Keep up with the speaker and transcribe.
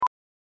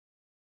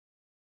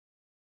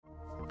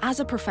As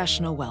a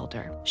professional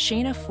welder,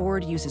 Shayna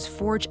Ford uses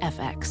Forge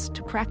FX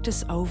to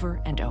practice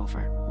over and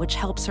over, which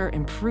helps her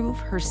improve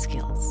her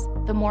skills.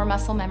 The more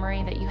muscle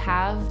memory that you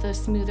have, the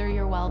smoother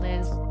your weld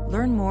is.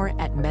 Learn more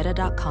at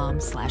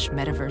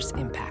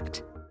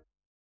meta.com/metaverseimpact.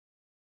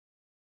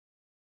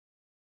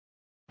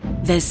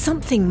 There's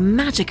something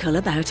magical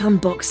about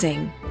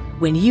unboxing.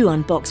 When you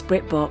unbox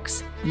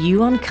BritBox,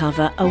 you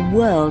uncover a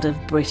world of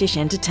British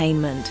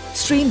entertainment.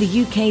 Stream the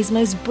UK's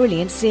most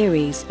brilliant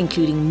series,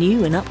 including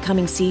new and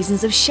upcoming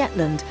seasons of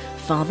Shetland,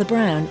 Father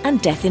Brown and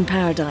Death in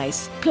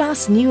Paradise.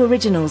 Plus new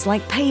originals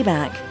like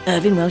Payback,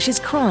 Irving Welsh's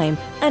Crime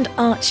and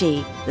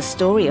Archie, the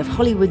story of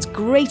Hollywood's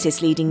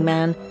greatest leading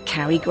man,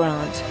 Cary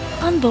Grant.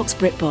 Unbox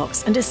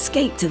BritBox and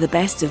escape to the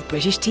best of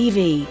British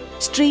TV.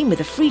 Stream with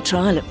a free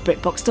trial at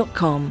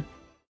BritBox.com.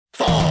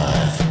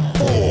 5,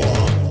 4,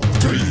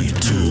 3,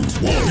 2,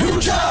 1.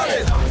 Who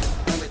Charted?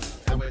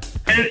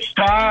 It's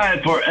time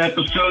for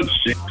episode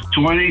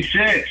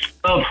 626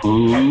 of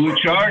Who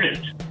Charted.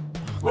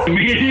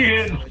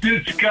 Comedians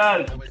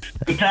discuss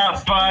the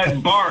top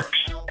 5 barks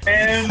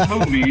and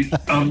movies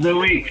of the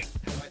week.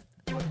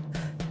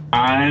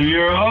 I'm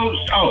your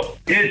host.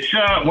 It's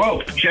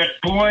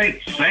Checkpoint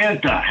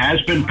Santa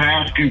has been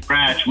passed.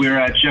 Congrats. We're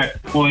at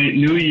Checkpoint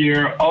New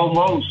Year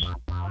almost.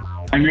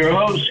 I'm your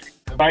host,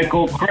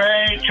 Michael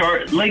Cray,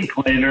 Chart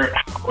Linklater,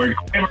 Howard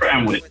Kramer,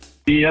 and with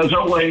me, as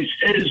always,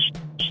 is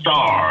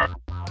Star.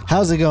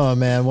 How's it going,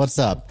 man? What's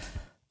up?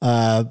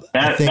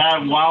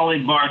 That Wally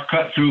bar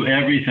cut through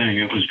everything.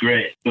 It was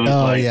great. It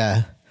was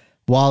yeah.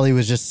 Wally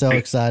was just so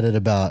excited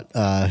about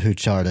Who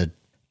Charted.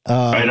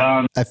 Right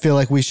on. I feel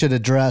like we should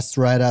address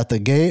right out the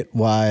gate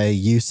why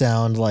you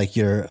sound like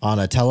you're on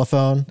a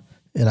telephone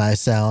and I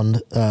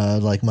sound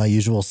like my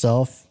usual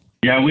self.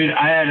 Yeah,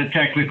 I had a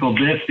technical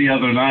diff the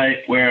other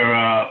night where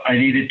I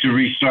needed to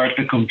restart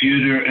the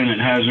computer and it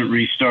hasn't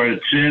restarted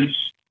since.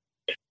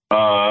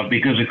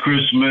 Because of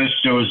Christmas,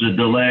 there was a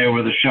delay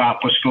where the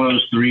shop was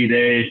closed 3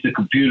 days. The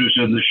computer's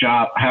in the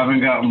shop.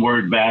 Haven't gotten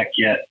word back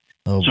yet.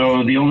 Oh.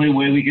 So the only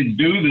way we could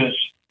do this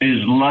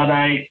is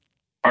Luddite,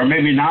 or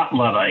maybe not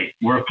Luddite.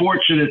 We're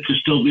fortunate to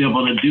still be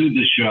able to do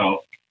the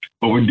show,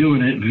 but we're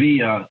doing it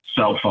via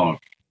cell phone.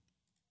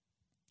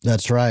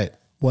 That's right.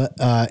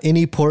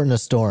 Any port in a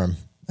storm,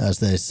 as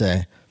they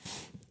say.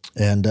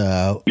 And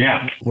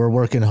we're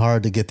working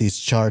hard to get these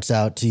charts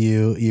out to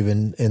you,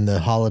 even in the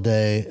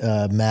holiday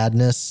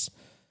madness.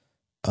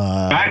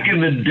 Back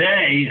in the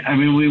day,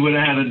 we would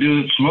have had to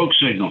do the smoke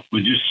signal.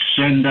 We just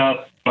send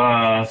up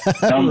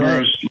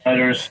numbers,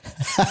 letters,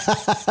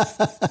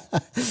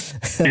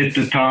 hit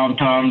the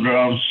tom-tom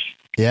drums.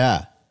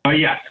 Yeah. Oh,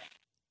 yeah.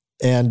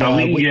 And we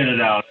can get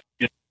it out.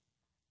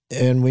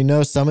 And we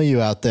know some of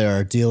you out there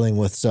are dealing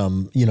with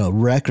some,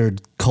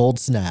 record cold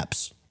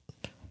snaps.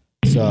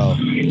 So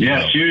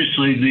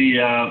seriously,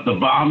 the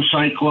bomb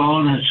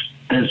cyclone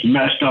has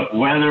messed up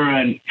weather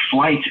and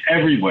flights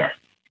everywhere.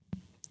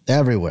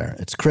 Everywhere.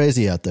 It's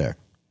crazy out there.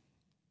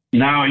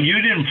 Now,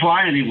 you didn't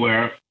fly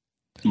anywhere,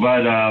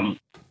 but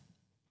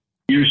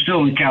you're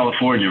still in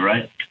California,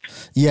 right?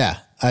 Yeah,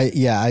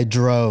 I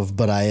drove,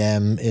 but I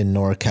am in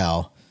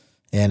NorCal,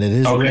 and it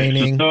is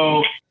raining.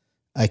 So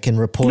I can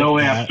report no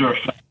that. after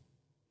effect,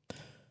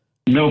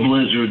 no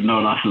blizzard, no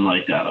nothing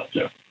like that up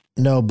there.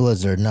 No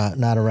blizzard,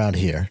 not around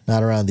here,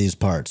 not around these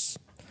parts.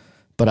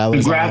 But I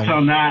was Congrats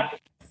on that.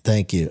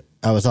 Thank you.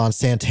 I was on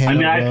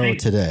Santana Row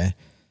today,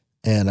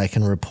 and I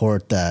can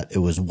report that it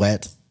was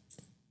wet,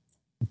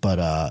 but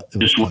it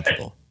was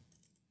comfortable.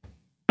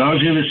 I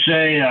was going to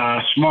say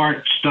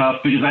smart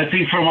stuff, because I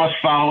think from us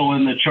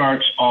following the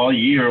charts all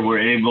year, we're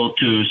able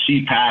to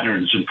see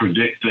patterns and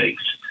predict things.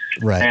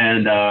 Right.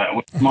 And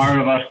smart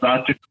of us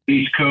not to go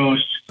East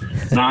Coast,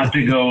 not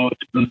to go to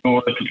the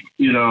North,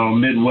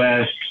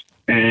 Midwest.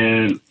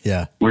 And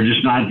we're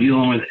just not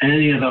dealing with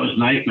any of those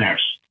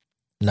nightmares.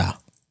 No.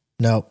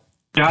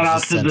 Shout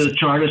out to the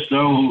chartists,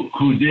 though,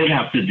 who did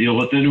have to deal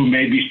with it, who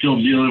may be still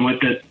dealing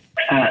with it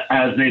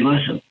as they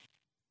listen.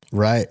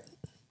 Right.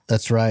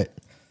 That's right.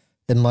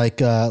 And like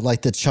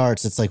the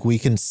charts, it's like we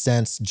can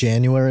sense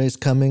January is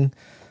coming.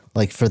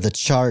 Like for the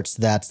charts,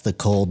 that's the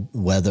cold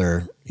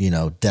weather,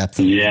 depth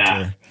of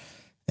winter.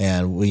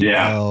 And we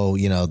know,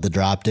 the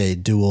drop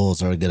date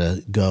duels are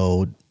going to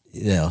go,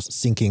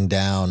 sinking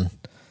down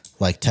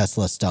like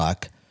Tesla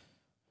stock.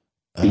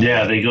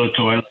 They go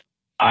toilet.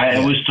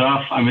 It was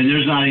tough.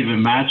 There's not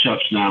even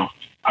matchups now.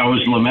 I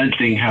was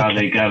lamenting how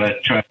they got to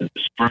try to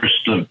disperse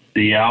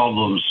the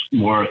albums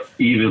more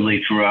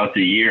evenly throughout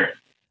the year.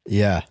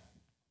 Yeah.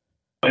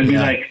 It'd be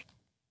like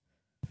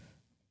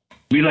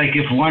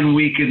if 1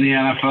 week in the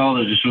NFL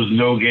there just was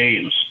no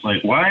games.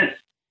 Like, what?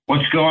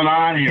 What's going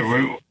on here?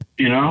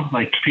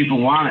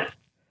 People want it.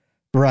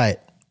 Right.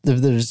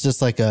 There's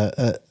just like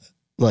a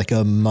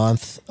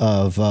month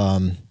of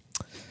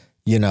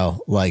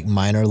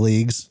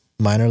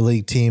minor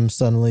league teams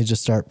suddenly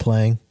just start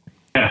playing.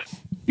 Yeah.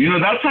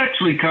 That's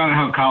actually kind of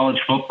how college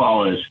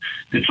football is.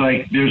 It's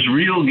like there's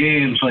real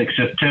games like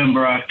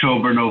September,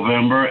 October,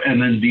 November,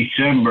 and then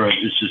December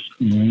is just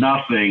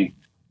nothing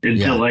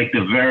until like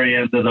the very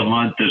end of the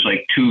month. There's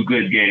like 2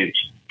 good games.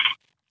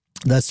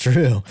 That's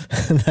true.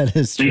 That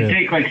is They true.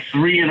 take like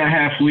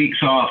 3.5 weeks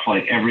off,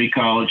 like every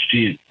college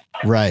team.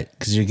 Right,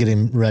 because you're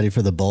getting ready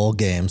for the bowl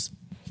games.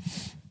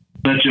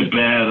 Such a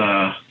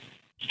bad,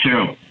 it's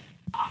terrible.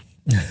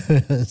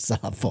 It's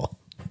awful.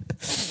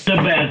 It's a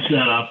bad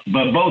setup,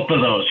 but both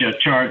of those,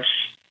 charts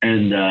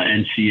and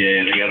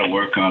NCAA, they got to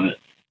work on it.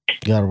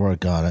 Got to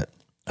work on it.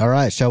 All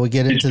right, shall we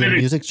get into the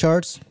music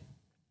charts?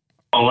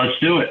 Oh, let's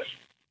do it.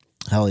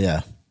 Hell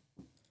yeah.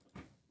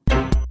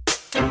 I'm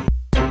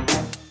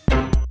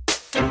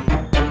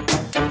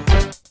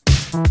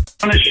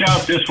going to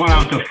shout this one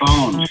out to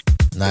phones.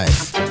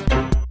 Nice.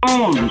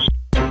 Phones.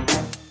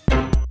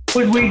 What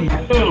would we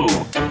do?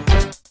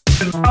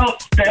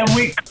 Without them,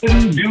 we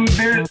couldn't do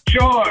this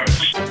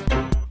charts.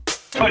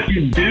 What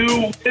you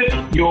do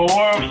with your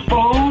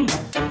phone?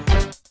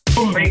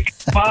 We'll make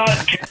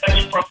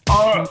podcasts from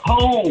our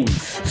home.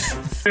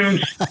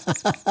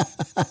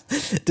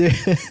 Dude,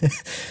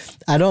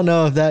 I don't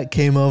know if that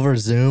came over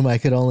Zoom. I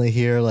could only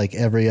hear like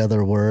every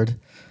other word.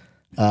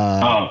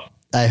 I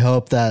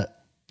hope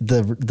that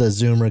the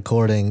Zoom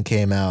recording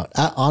came out.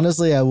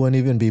 Honestly, I wouldn't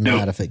even be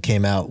mad if it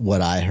came out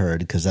what I heard,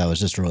 because that was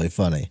just really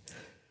funny.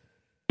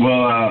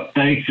 Well,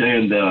 thanks,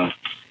 and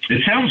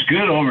it sounds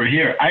good over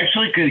here. I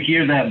actually could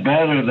hear that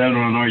better than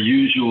on our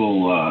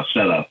usual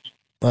setup.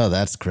 Oh,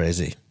 that's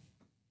crazy.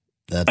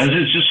 As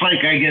it's just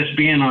like, I guess,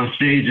 being on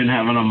stage and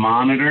having a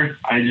monitor.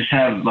 I just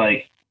have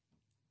like,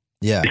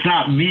 yeah. It's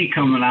not me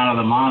coming out of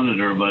the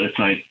monitor, but it's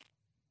like,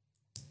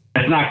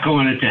 it's not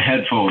going into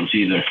headphones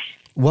either.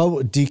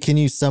 Well, can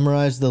you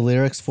summarize the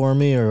lyrics for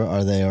me, or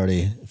are they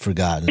already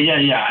forgotten?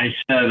 Yeah. I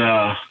said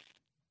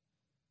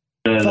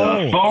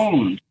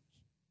phones.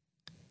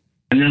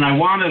 And then I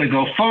wanted to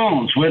go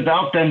phones.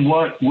 Without them,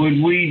 what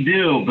would we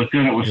do? But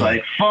then it was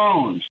like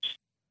phones.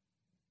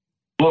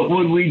 What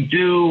would we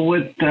do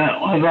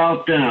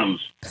without them?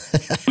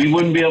 We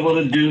wouldn't be able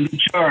to do the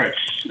charts.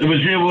 It was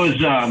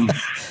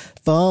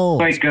phones.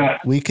 Like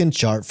we can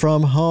chart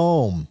from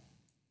home.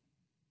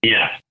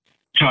 Yeah.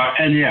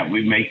 And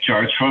we make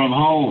charts from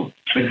home.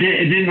 But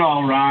it didn't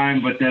all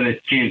rhyme, but then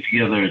it came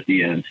together at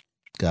the end.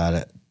 Got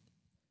it.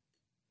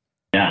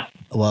 Yeah.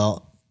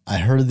 Well, I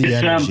heard the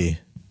energy.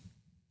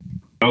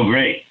 Oh,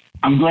 great.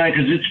 I'm glad,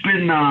 because it's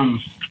been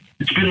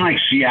like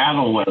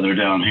Seattle weather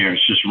down here.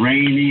 It's just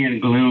rainy and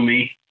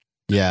gloomy.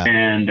 Yeah.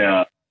 And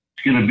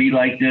it's going to be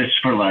like this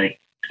for like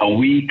a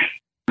week.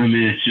 I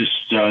mean, it's just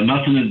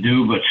nothing to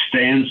do but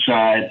stay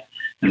inside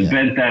and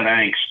vent that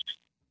angst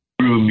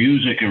through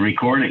music and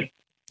recording.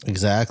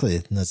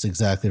 Exactly. That's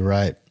exactly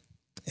right.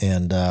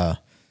 And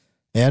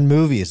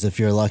movies, if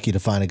you're lucky to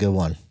find a good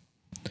one.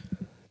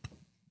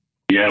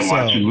 Yeah,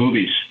 watching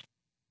movies.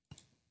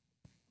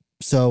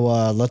 So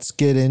let's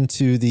get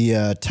into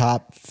the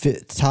top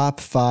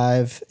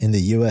 5 in the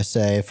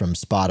USA from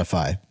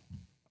Spotify.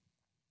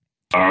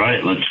 All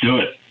right, let's do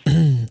it.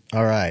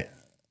 All right.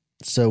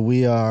 So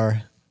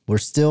we're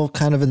still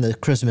kind of in the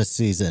Christmas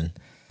season.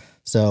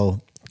 So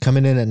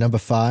coming in at number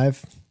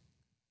 5.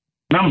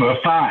 Number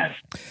 5.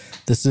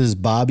 This is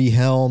Bobby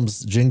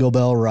Helms' Jingle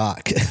Bell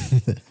Rock.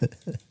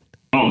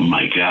 Oh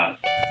my God.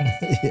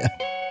 Yeah.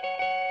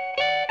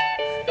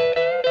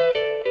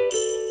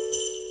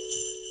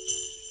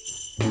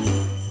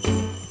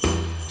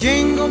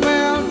 Jingle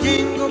bell,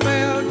 jingle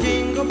bell,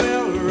 jingle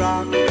bell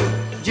rock.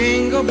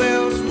 Jingle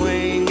bells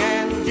swing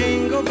and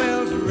jingle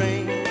bells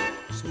ring.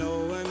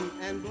 Snowing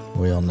and blowing.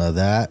 We all know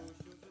that.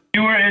 If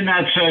you were in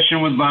that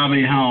session with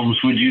Bobby Helms,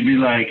 would you be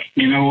like,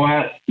 you know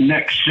what?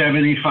 Next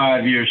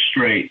 75 years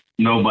straight,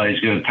 nobody's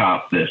going to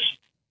top this.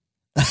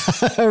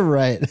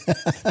 Right.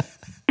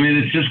 I mean,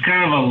 it's just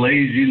kind of a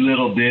lazy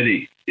little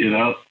ditty, you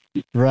know?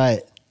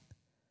 Right.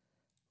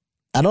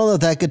 I don't know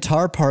if that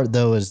guitar part,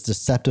 though, is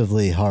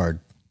deceptively hard.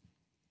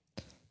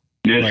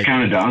 Yeah, it's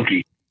kind of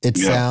donkey. It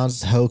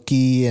sounds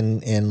hokey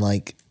and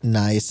like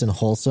nice and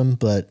wholesome,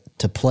 but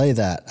to play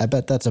that, I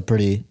bet that's a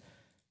pretty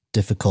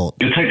difficult.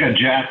 It's like a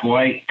Jack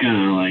White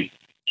kind of like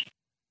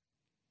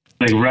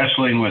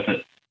wrestling with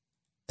it.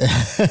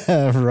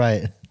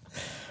 Right.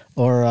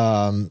 Or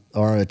a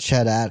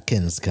Chet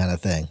Atkins kind of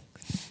thing.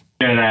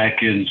 Chet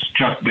Atkins,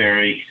 Chuck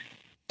Berry.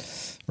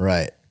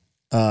 Right.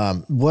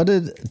 What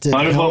did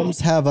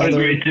Helms have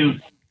other?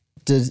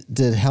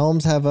 Did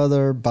Helms have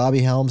other? Bobby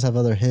Helms have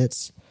other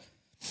hits?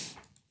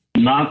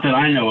 Not that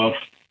I know of.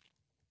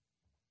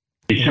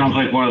 He sounds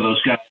like one of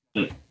those guys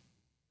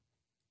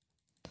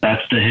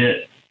that's the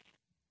hit.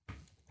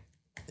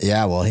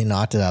 Yeah, well, he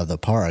knocked it out of the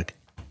park.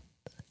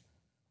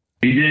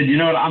 He did. You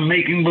know what? I'm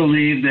making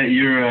believe that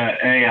you're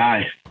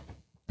AI.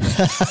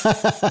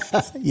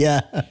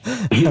 Yeah,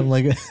 I'm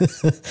like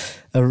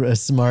a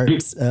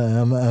smart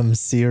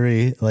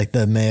Siri, like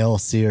the male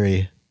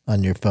Siri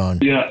on your phone.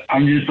 Yeah,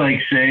 I'm just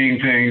like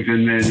saying things,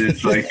 and then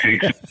it's like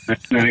takes, and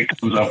then it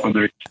comes up with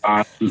a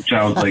response that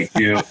sounds like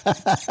you.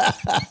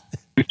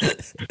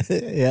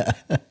 Yeah.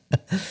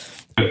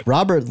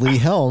 Robert Lee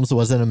Helms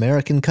was an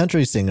American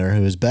country singer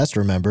who is best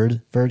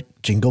remembered for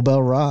Jingle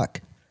Bell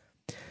Rock.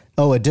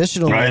 Oh,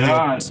 additionally,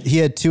 he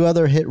had 2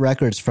 other hit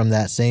records from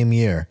that same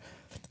year.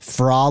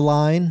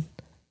 Fraulein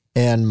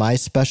and My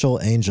Special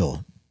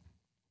Angel.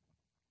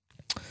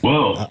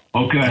 Whoa.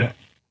 Okay.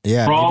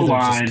 Yeah, maybe they're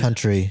just Fraulein.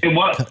 country. Hey,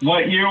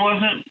 what year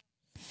was it?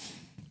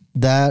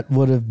 That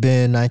would have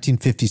been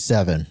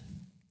 1957.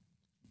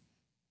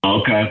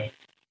 Okay.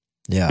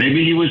 Yeah.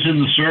 Maybe he was in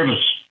the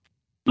service.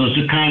 Those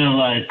are kind of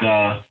like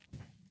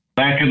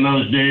back in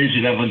those days,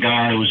 you'd have a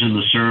guy who was in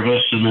the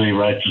service, and then he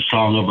writes a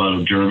song about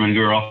a German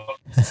girl.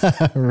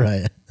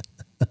 Right.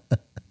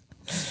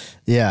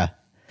 Yeah.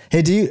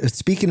 Hey,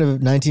 speaking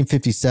of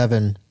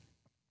 1957,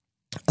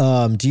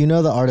 do you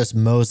know the artist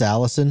Mose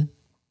Allison?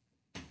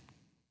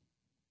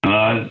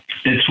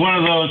 It's one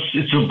of those.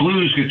 It's a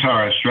blues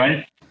guitarist,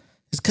 right?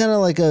 It's kind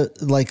of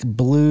like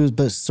blues,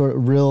 but sort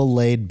of real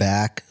laid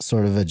back,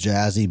 sort of a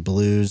jazzy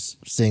blues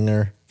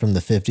singer from the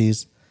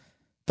 50s.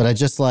 But I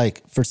just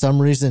for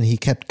some reason, he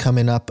kept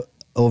coming up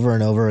over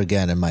and over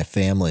again in my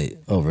family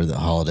over the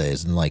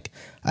holidays. And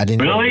I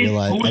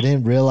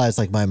didn't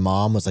realize my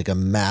mom was a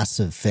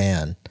massive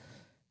fan.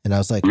 And I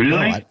was like,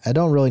 really? Oh, I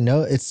don't really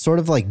know. It's sort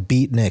of like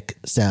beatnik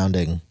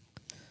sounding,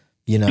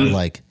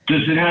 Does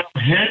it have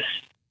hits?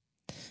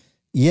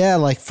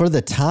 Yeah, for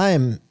the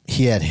time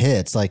he had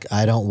hits,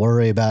 I Don't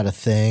Worry About a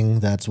Thing.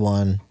 That's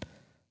one.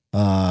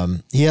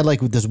 He had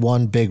this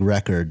one big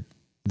record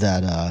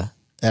that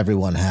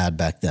everyone had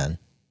back then,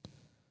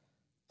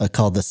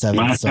 called The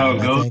Seventh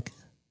Son, I think.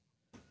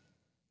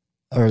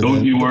 Or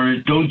don't you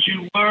worry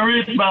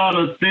about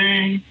a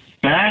thing.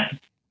 That?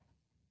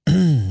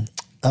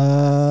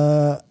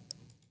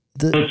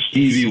 That's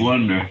Stevie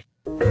Wonder.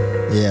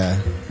 Yeah.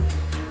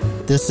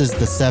 This is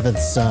The Seventh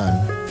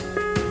Son.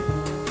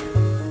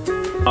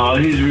 Oh,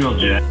 he's real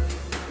jazz.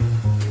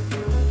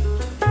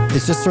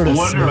 It's just sort of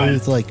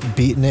smooth,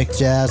 beatnik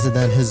jazz, and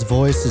then his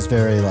voice is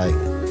very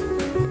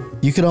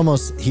you could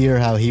almost hear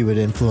how he would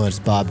influence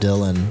Bob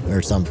Dylan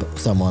or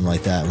someone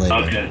like that later.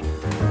 Okay.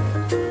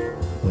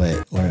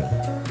 Wait, where?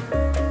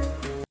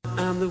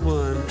 I'm the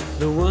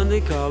one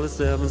they call the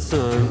seventh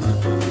son.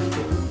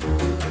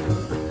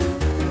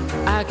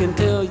 I can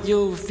tell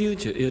your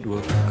future, it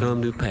will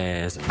come to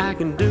pass. I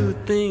can do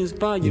things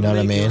for you, know what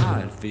I mean? Your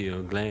heart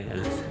feel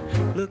glad.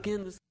 Look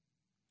in the...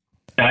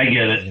 I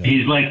get it.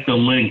 He's like the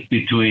link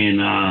between,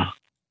 that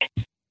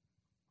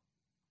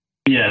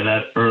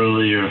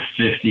earlier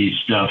 50s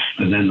stuff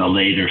and then the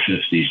later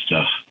 50s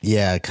stuff.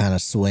 Yeah, kind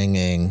of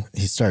swinging.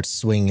 He starts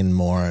swinging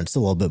more. It's a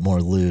little bit more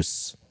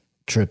loose,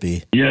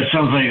 trippy. Yeah, it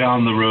sounds like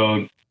on the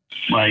road,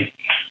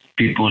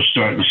 people are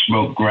starting to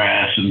smoke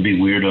grass and be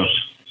weirdos.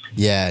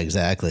 Yeah,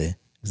 exactly.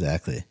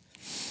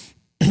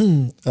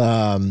 All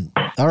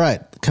right,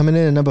 coming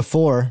in at number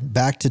 4,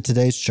 back to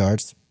today's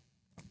charts.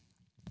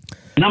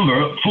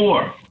 Number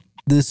 4.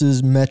 This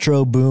is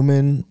Metro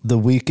Boomin, The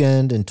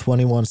Weeknd, and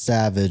 21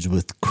 Savage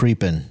with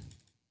Creepin'.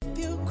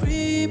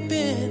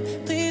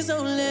 Please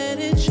don't let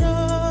it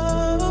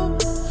show.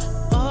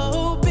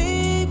 Oh,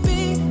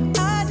 baby,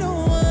 I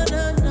don't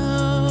wanna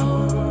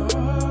know.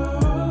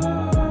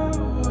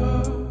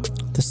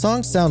 The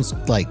song sounds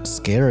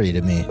scary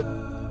to me.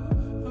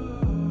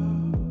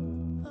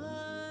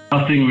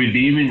 Nothing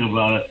redeeming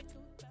about it.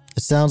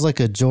 It sounds like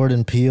a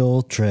Jordan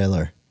Peele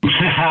trailer.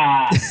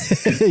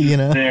 You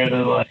know? There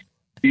to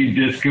be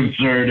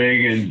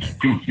disconcerting and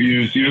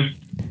confuse you.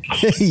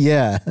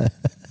 Yeah.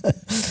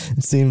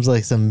 It seems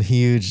like some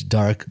huge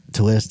dark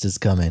twist is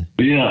coming.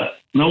 Yeah.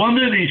 No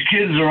wonder these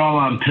kids are all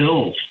on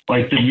pills.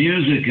 The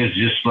music is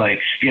just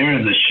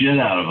scaring the shit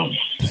out of them.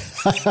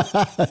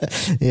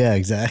 Yeah,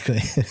 exactly.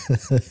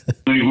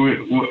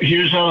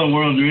 Here's how the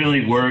world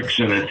really works,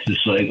 and it's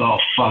just all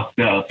fucked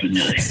up, and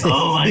you're like,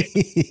 oh my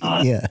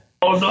God. Yeah.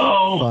 Oh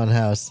no.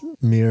 Funhouse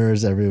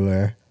mirrors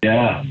everywhere.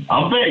 Yeah.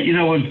 I'll bet,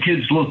 when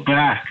kids look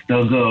back,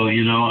 they'll go,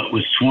 it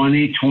was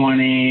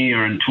 2020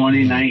 or in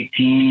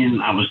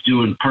 2019, I was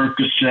doing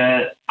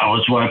Percocet, I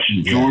was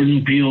watching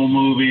Jordan Peele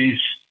movies.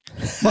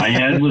 My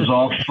head was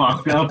all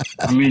fucked up.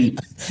 I mean,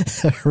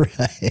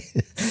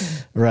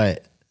 right.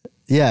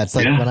 Yeah, it's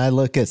when I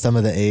look at some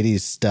of the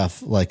 80s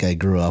stuff I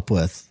grew up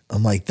with,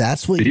 I'm like,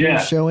 that's what you're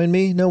showing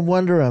me? No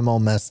wonder I'm all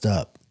messed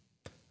up.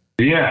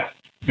 Yeah.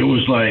 It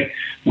was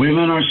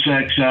women are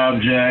sex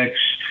objects.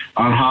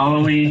 On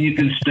Halloween, you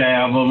can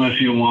stab them if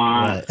you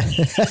want.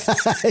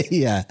 Right.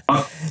 Yeah.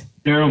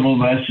 Terrible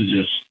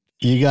messages.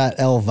 You got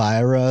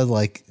Elvira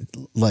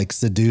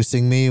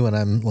seducing me when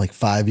I'm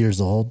 5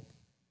 years old.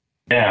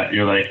 Yeah,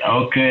 you're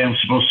okay, I'm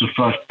supposed to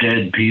fuck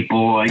dead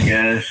people, I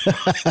guess.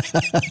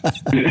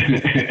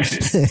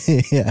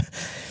 Yeah.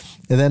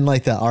 And then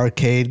the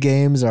arcade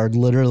games are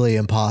literally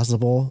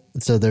impossible.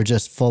 So they're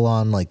just full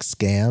on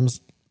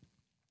scams.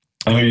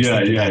 Oh,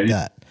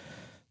 yeah.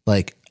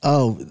 That.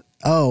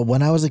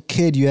 When I was a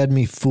kid, you had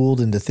me fooled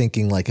into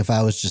thinking if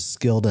I was just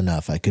skilled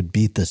enough, I could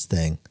beat this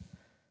thing.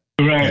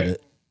 Right.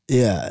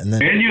 Yeah.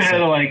 And you had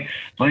to like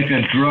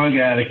a drug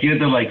addict, you had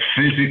to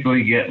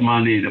physically get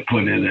money to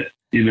put in it.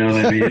 You know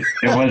what I mean?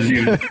 It wasn't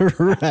even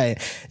right.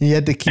 You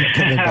had to keep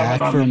coming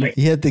back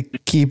you had to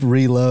keep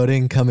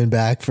reloading, coming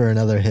back for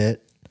another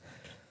hit.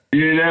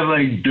 You'd have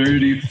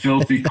dirty,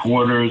 filthy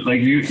quarters.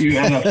 You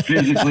had to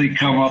physically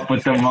come up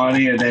with the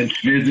money and then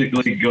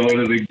physically go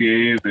to the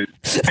game. And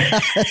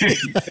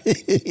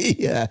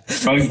Yeah.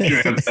 Drug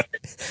transaction.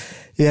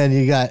 Yeah, and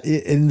you got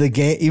in the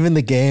game. Even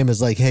the game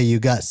is like, hey, you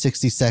got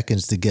 60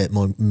 seconds to get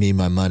me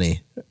my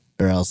money,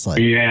 or else like,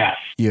 Yeah.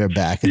 you're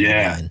back in the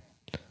Yeah. line.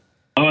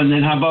 Oh, and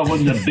then how about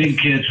when the big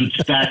kids would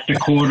stack the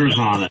quarters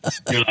on it?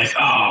 You're like,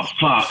 oh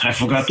fuck, I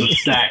forgot to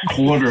stack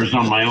quarters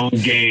on my own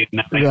game.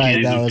 Now I Right,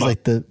 can't that even was fuck-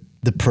 like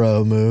the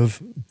pro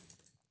move.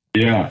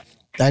 Yeah.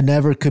 I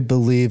never could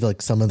believe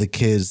like some of the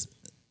kids,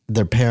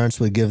 their parents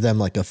would give them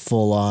like a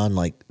full on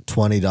like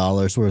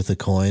 $20 worth of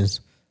coins.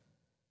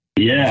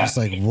 Yeah. It's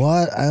like,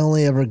 what? I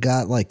only ever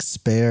got like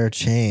spare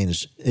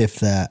change, if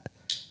that.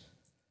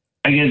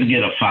 I get to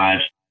get a 5.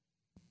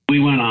 We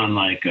went on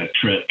like a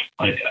trip,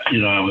 like,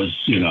 I was,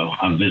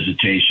 on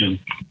visitation.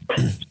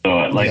 So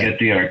like Yeah. at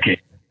the arcade,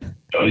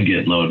 I would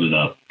get loaded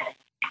up.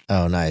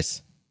 Oh,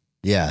 nice.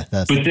 Yeah,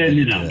 that's. But then,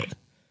 the way to do it.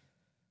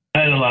 I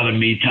had a lot of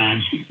me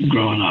time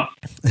growing up.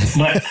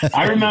 But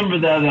I remember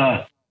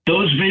that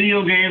those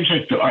video games,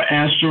 like the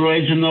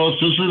Asteroids and those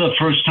are the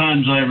first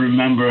times I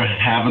remember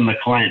having the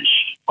clench.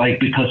 Like,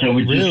 because I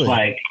would Really? just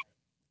like,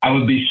 I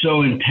would be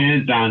so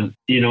intent on,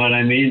 you know what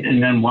I mean?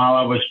 And then while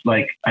I was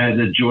like, I had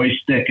the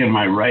joystick in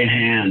my right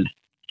hand,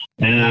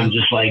 and I'm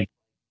just like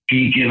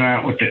geeking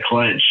out with the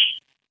clench.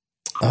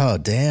 Oh,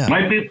 damn.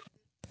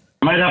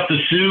 Might have to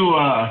sue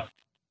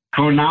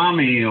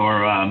Konami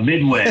or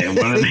Midway,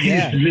 one of these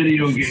Yeah.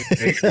 video game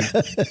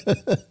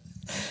makers.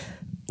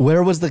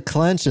 Where was the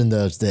clench in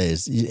those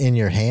days? In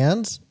your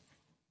hands?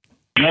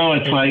 No,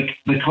 it's like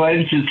the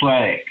clench is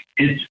like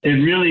it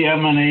really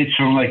emanates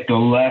from like the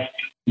left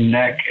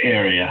neck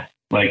area,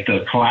 like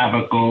the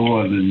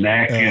clavicle and the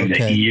neck and the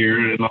Okay.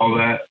 ear and all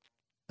that.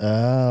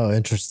 Oh,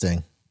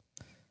 interesting.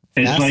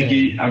 It's like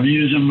Fascinating. I'm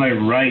using my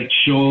right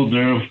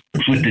shoulder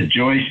with the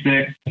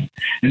joystick.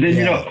 And then,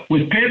 Yeah.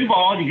 with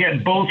pinball, you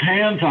get both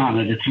hands on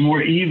it. It's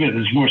more even.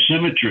 There's more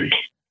symmetry.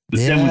 But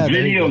then Yeah, with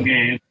there you video go.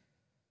 games,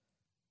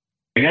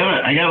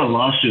 I got a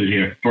lawsuit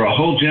here for a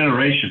whole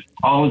generation,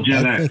 all of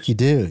Gen I X. think you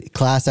do.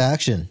 Class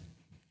action.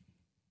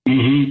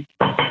 Mm-hmm.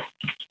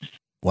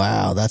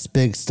 Wow, that's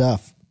big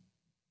stuff.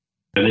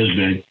 It is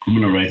big. I'm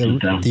going to write this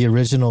down. The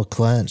original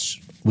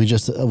clench. We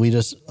just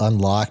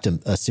unlocked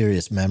a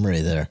serious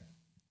memory there.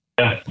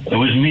 Yeah, it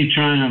was me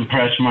trying to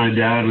impress my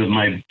dad with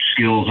my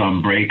skills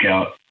on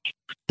Breakout.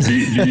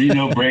 Did you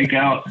know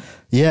Breakout?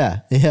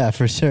 Yeah,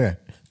 for sure.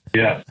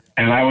 Yeah,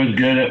 and I was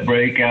good at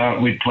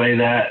Breakout. We'd play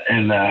that,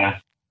 and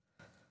that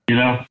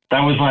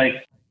was my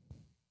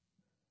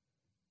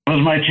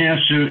chance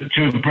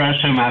to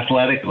impress him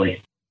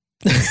athletically.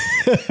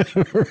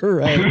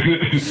 Right.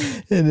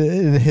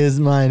 In his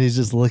mind, he's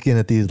just looking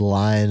at these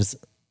lines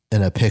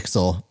in a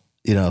pixel,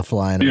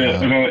 flying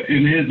Yeah, around. and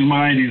in his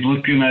mind, he's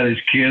looking at his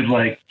kid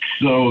like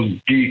so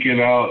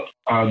geeking out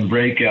on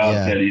Breakout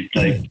Yeah. that he's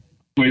like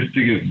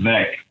twisting his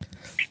neck.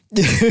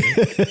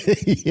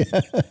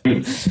 Yeah.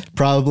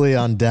 Probably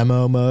on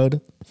demo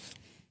mode.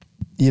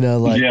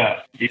 Yeah,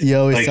 you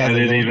always like saw I the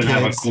didn't little even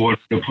have a kids.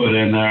 quarter to put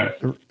in there.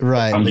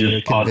 Right. I'm but just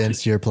you're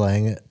convinced you're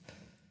playing it.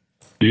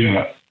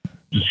 Yeah,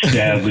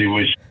 sadly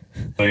wish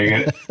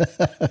playing it.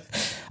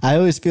 I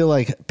always feel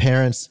like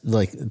parents,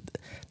 like,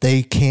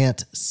 they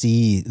can't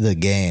see the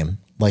game.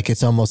 Like,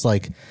 it's almost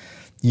like,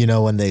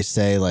 when they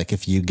say, like,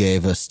 if you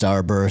gave a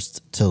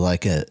starburst to,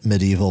 like, a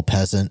medieval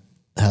peasant,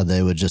 how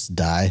they would just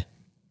die.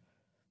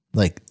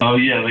 Like, Oh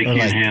yeah, they Or can't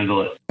like-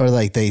 handle it. or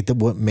like they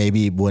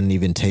maybe wouldn't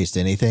even taste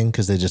anything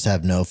because they just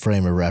have no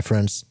frame of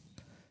reference.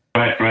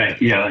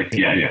 Right. Yeah,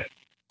 yeah.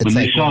 It's When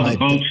they like saw when the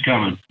boats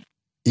coming,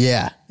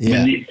 Yeah.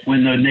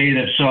 when the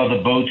natives saw the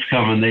boats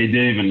coming, they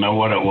didn't even know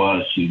what it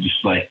was. You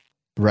just like,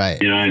 Right.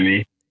 you know what I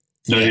mean?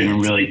 Don't Yeah. even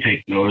really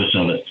take notice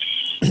of it.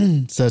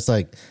 So it's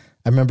like,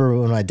 I remember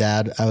when my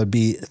dad, I would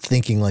be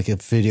thinking like a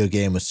video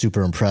game was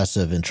super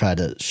impressive and try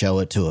to show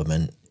it to him.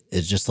 And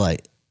it's just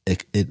like,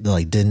 it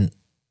like didn't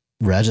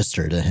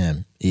register to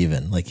him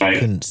even. Like Right.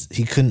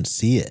 he couldn't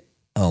see it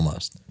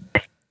almost.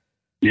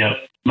 Yeah,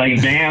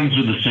 like bands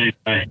are the same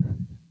way.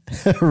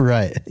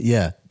 Right.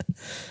 Yeah.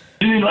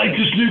 Did you like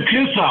this new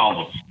Kiss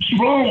album? What's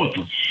wrong with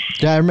them?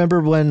 Yeah. I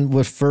remember when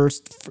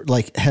first,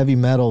 like, heavy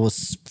metal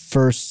was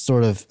first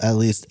sort of at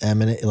least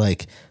eminent,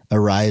 like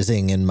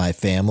arising in my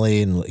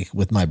family and like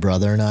with my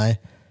brother and I.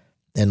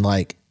 And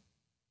like,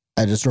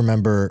 I just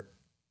remember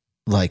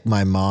like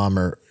my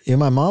mom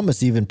my mom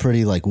was even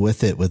pretty like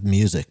with it with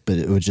music, but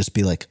it would just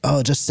be like, oh,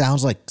 it just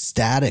sounds like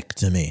static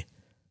to me.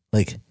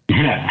 Like,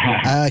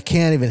 I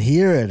can't even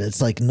hear it.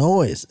 It's like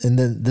noise. And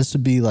then this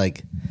would be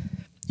like,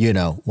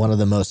 one of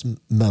the most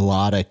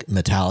melodic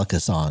Metallica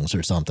songs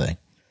or something.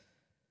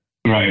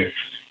 Right.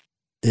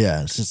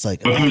 Yeah. It's just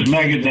like, But if it was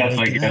I can't Megadeth, even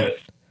I make get it.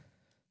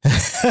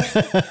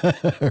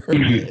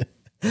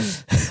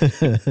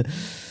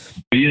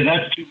 But yeah,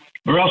 that's too,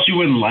 or else you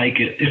wouldn't like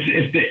it.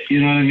 If they,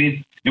 you know what I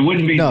mean? It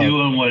wouldn't be No.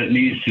 doing what it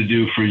needs to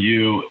do for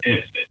you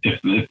if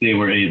they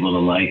were able to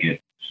like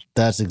it.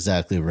 That's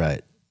exactly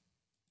right.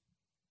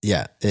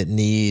 Yeah. It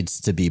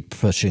needs to be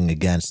pushing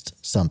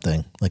against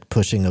something, like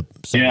pushing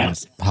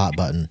someone's hot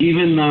button.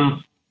 Even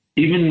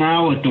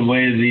now with the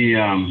way the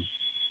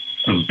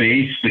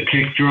bass, the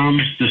kick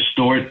drums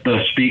distort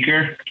the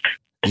speaker.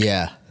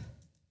 Yeah.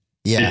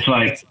 Yeah. It's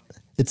like,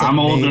 It's I'm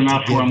old made to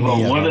enough where give I'm me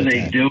going, a what heart are they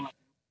attack. doing?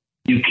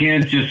 You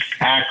can't just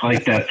act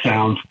like that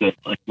sounds good.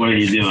 Like, what are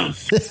you doing?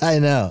 I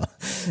know.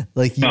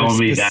 Like you're Tell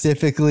me that.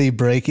 specifically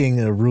breaking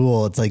a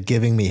rule. It's like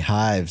giving me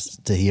hives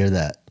to hear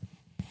that.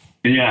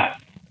 Yeah.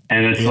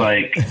 And it's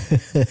like,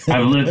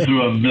 I've lived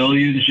through a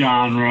million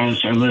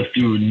genres. I lived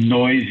through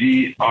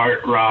noisy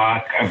art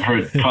rock. I've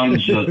heard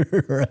tons of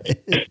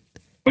Right.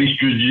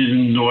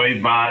 Oestrogen,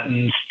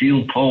 Neubauten,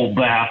 steel pole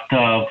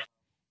bathtub.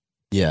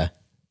 Yeah.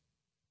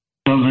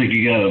 Sounds like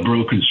you got a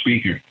broken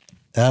speaker.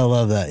 I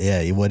love that.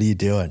 Yeah. What are you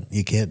doing?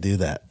 You can't do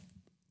that.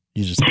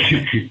 You just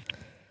can't.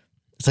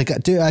 It's like,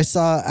 dude,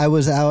 I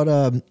was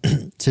out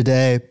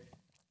today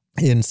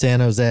in San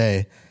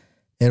Jose,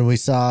 and we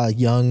saw a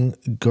young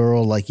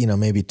girl, like, you know,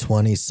 maybe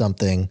 20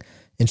 something,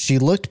 and she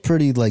looked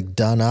pretty like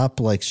done up,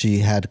 like she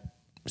had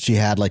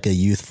like a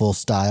youthful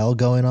style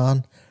going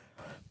on,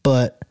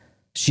 but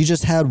she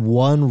just had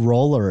one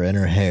roller in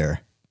her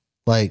hair,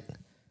 like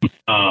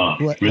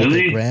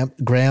Really? like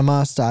a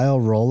grandma style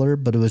roller,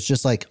 but it was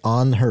just like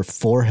on her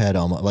forehead,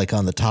 almost like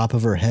on the top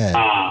of her head,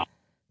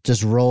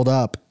 just rolled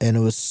up, and it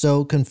was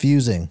so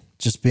confusing.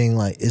 Just being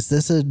like, is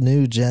this a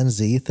new Gen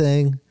Z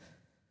thing?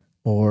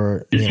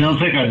 Or It sounds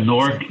like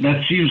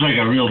that seems like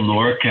a real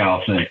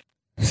NorCal thing.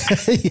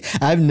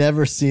 I've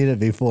never seen it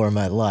before in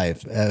my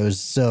life. It was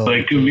so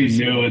Like, it could be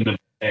new in the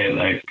day,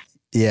 like,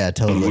 yeah, a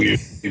totally. weird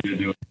thing to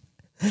do.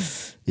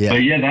 Yeah,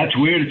 But yeah, that's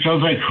weird. It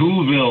sounds like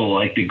Whoville,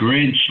 like the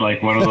Grinch,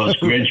 like one of those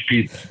Grinch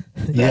people.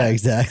 yeah,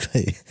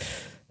 exactly.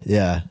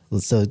 Yeah,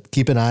 so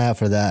keep an eye out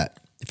for that.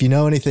 If you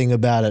know anything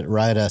about it,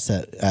 write us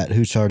at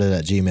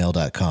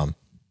whocharted@gmail.com.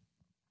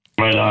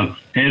 Right on.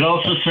 It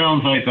also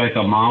sounds like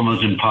a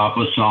Mamas and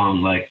Papas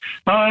song, like,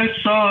 I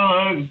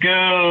saw a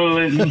girl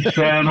in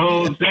San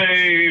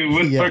Jose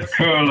with Yeah. the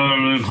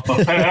curler in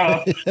her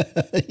hair.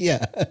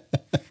 Yeah,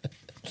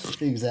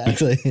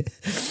 exactly.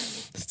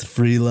 It's the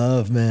free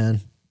love,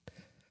 man.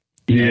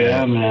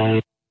 Yeah,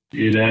 man.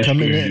 Yeah, that's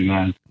Coming crazy, in.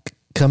 man.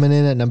 Coming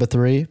in at number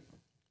 3,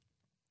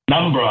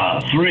 Number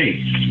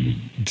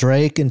 3.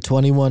 Drake and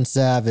 21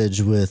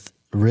 Savage with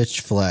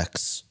Rich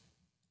Flex.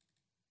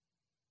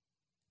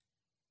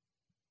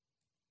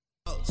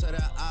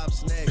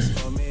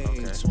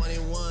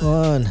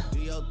 One,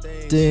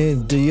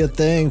 do your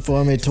thing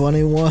for me,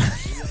 21.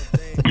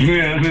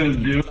 Yeah,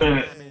 do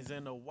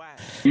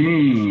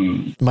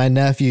it. My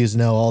nephews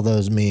know all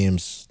those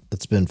memes.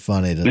 It's been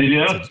funny They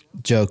do? to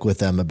joke with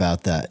them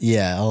about that.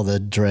 Yeah, all the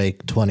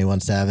Drake 21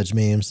 Savage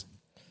memes.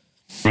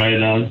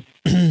 Right on.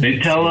 They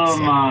tell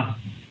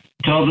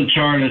the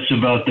chartists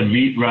about the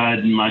meat ride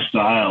in my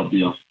style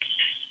deal.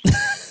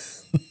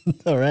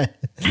 All right.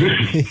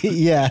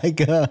 Yeah,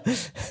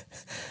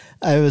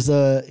 I was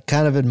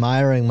kind of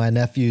admiring my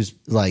nephew's,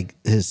 like,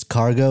 his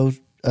cargo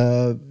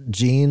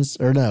jeans,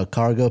 or no,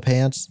 cargo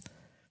pants,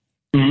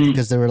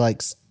 because they were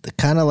like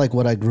kind of like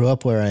what I grew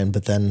up wearing,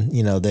 but then,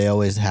 you know, they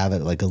always have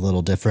it like a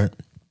little different.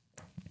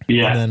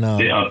 Yeah, And then,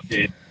 they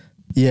update.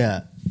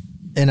 Yeah.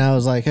 And I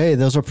was like, hey,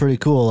 those are pretty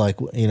cool. Like,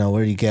 you know,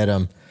 where do you get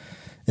them?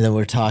 And then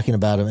we're talking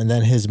about them. And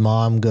then his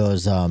mom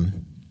goes,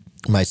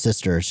 my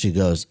sister, she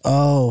goes,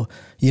 oh,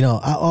 you know,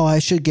 I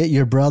should get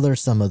your brother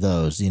some of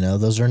those. You know,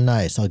 those are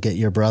nice. I'll get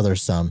your brother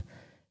some.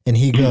 And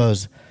he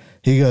goes,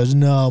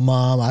 no,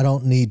 Mom, I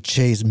don't need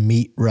Chase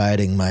meat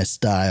riding my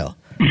style.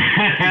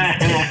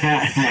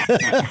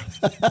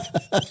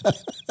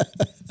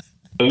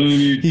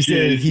 He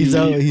said he's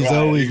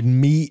always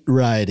meat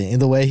riding.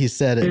 And the way he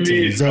said it, too,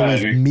 he's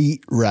always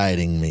meat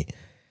riding me.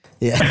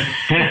 Yeah.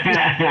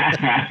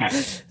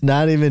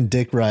 Not even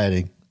dick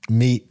riding.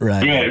 Meat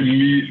riding. Yeah,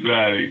 meat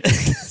riding.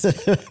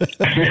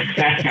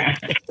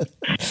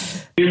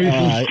 Give me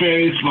some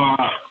space,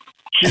 Mom.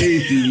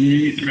 Chase is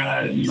meat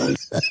riding.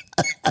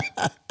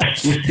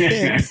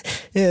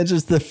 Yeah,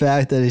 just the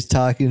fact that he's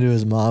talking to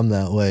his mom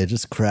that way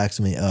just cracks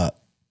me up.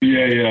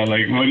 Yeah.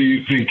 Like, what do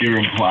you think you're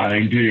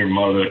implying to your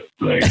mother?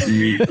 Like,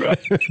 meat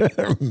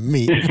riding.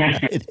 Meat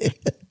riding.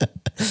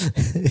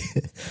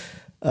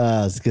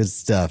 It's good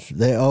stuff.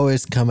 They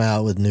always come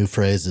out with new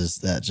phrases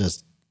that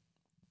just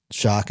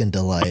shock and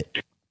delight.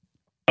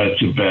 That's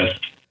the best.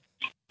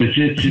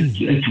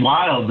 It's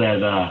wild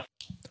that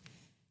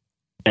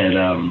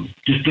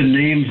just the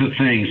names of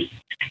things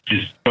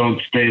just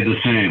don't stay the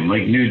same.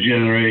 Like, new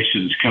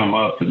generations come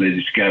up and they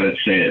just got to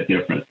say it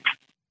different.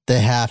 They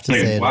have to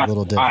Like, say it why- a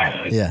little different.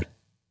 why? Yeah.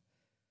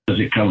 Where does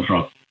it come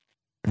from?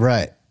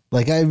 Right.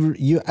 Like I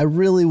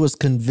really was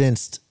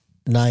convinced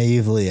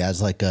naively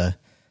as a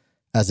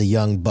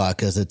young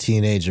buck, as a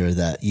teenager,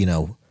 that, you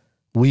know,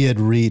 we had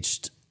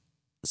reached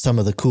some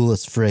of the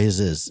coolest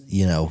phrases,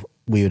 you know,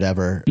 we would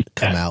ever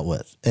come out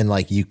with. And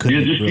like, you couldn't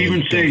Yeah, just really even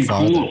go saying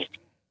farther. cool.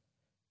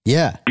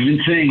 Yeah. Even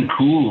saying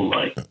cool,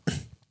 like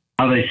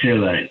how they say,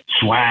 like,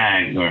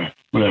 swag or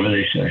whatever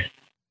they say.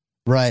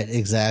 Right.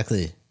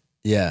 Exactly.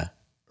 Yeah.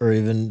 Or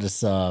even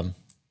just, I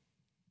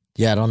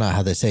don't know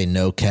how they say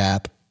no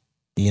cap,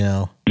 you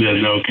know? Yeah,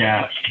 no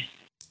cap.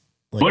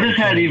 Like, what does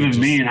that even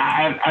mean?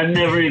 I've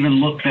never even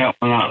looked that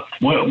one up.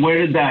 Where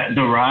did that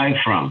derive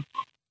from?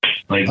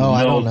 Like, Oh,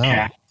 I don't know.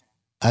 cap.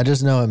 I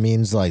just know it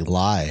means like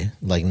lie,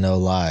 like no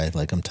lie,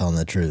 like I'm telling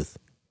the truth.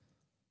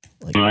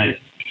 Like, Right.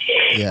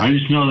 yeah. I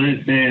just know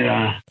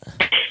that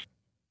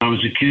I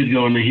was a kid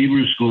going to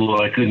Hebrew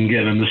school. I couldn't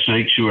get in the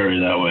sanctuary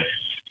that way.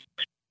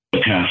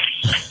 Okay.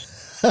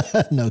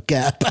 No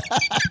cap.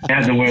 I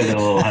had to wear the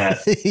little hat.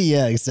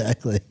 Yeah,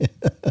 exactly.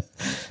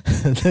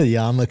 The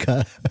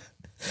yarmulke.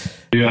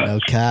 Yeah. No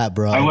cap,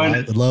 bro. I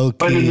went Low in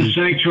the key.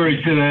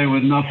 sanctuary today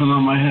with nothing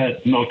on my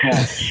head. No cap.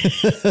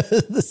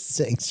 The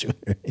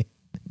sanctuary.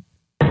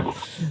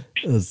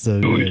 That's so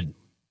good.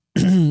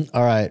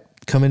 All right.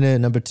 Coming in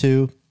at number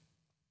 2,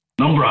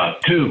 Number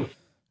 2.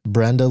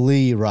 Brenda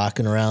Lee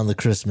rocking around the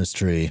Christmas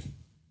tree.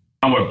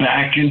 And we're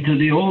back into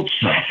the old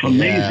stuff.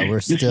 Amazing. Yeah, we're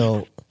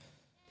still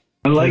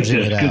I like purging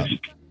this it out.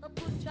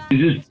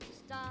 because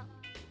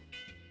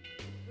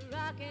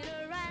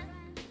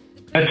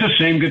that's the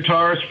same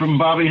guitarist from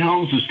Bobby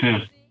Helms'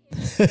 town.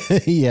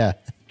 Yeah.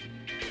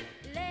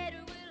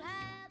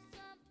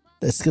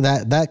 It's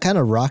that kind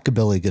of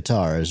rockabilly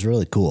guitar is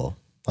really cool.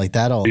 Like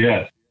that always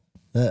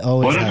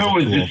What if has it a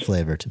was cool just-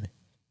 flavor to me.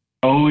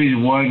 Always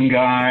one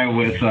guy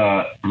with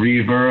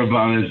reverb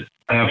on his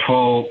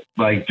F-hole,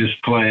 like just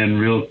playing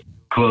real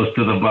close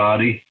to the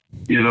body,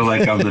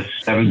 like on the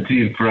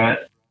 17th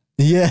fret.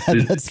 Yeah,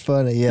 that's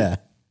funny. Yeah.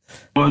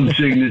 One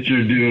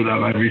signature dude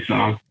on every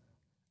song.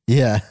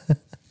 Yeah.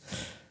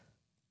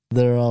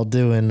 They're all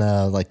doing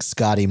like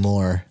Scotty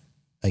Moore,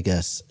 I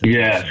guess.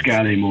 Yeah,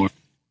 Scotty Moore.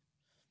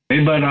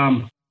 Hey, but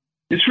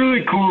it's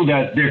really cool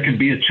that there could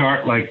be a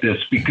chart like this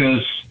because,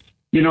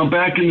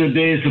 back in the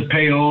days of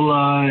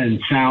payola and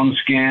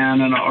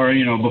SoundScan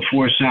or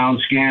before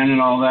SoundScan and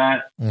all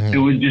that, Mhm.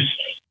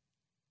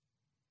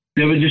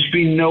 there would just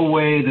be no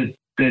way that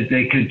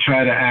they could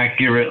try to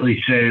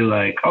accurately say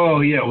like,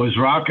 oh yeah, it was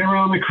Rocking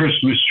Around the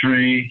Christmas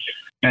Tree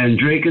and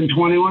Drake and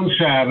 21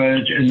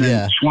 Savage and then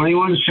Yeah.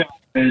 21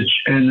 Savage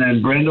and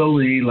then Brenda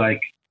Lee.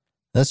 Like,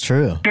 That's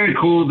true. very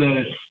cool that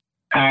it's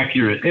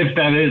accurate, if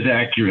that is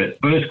accurate,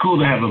 but it's cool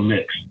to have a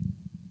mix.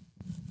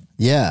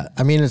 Yeah.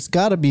 I mean, it's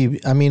got to be.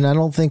 I mean, I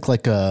don't think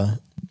like an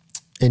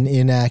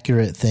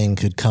inaccurate thing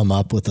could come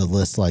up with a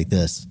list like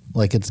this.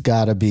 Like, it's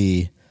got to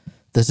be.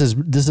 This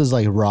is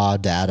like raw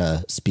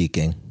data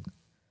speaking.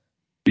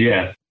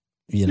 Yeah.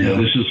 You know. Yeah,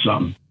 this is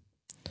something.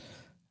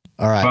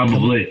 All right.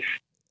 Probably.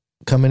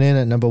 Coming in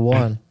at number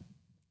 1,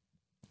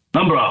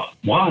 Number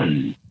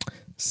 1.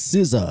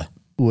 SZA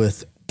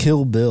with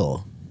Kill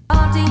Bill.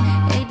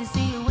 Hate to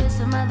see you with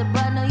some other,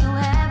 but know you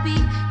happy.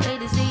 Hate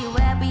to see you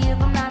happy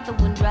if I'm not the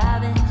one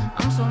driving.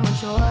 I'm so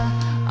mature,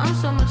 I'm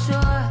so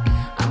mature,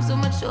 I'm so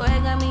mature.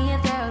 It got me a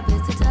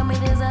therapist to tell me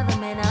there's other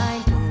men I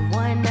ain't doing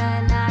one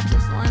night, I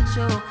just want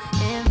you.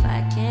 If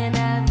I can't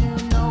have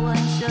you, no one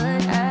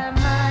should have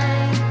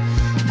mine.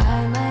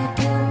 I might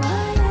kill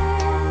my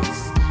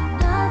ex,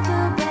 not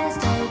the best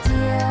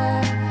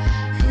idea.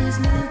 His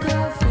new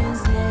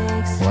girlfriend's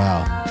next.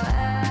 Wow.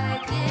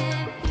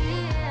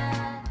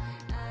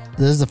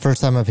 This is the first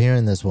time I'm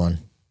hearing this one.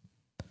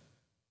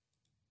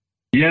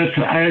 Yeah, it's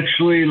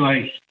actually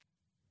like,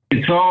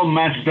 it's all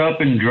messed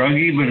up and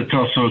druggy, but it's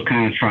also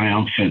kind of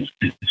triumphant.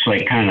 It's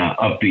like kind of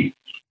upbeat.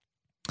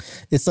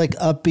 It's like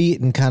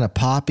upbeat and kind of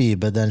poppy,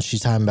 but then she's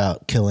talking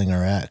about killing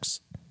her ex.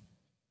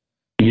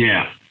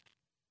 Yeah.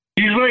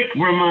 She's like,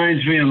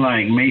 reminds me of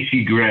like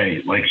Macy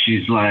Gray. Like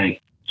she's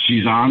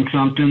on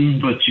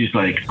something, but she's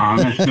like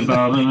honest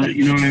about it.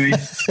 You know what I mean?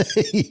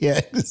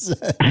 Yeah,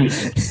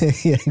 exactly.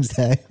 Yeah,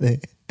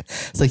 exactly.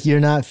 It's like you're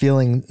not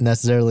feeling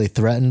necessarily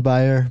threatened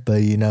by her,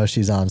 but you know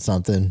she's on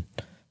something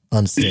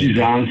unstable. She's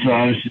on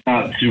something. She's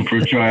not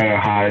super trying to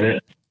hide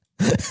it.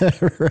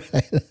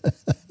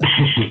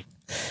 Right.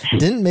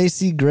 Didn't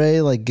Macy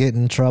Gray like get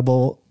in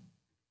trouble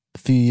a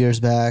few years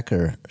back,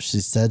 or she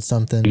said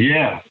something?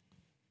 Yeah.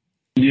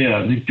 Yeah,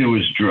 I think there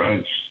was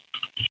drugs.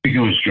 I think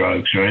it was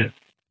drugs, right?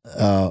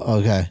 Oh,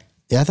 okay.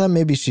 Yeah, I thought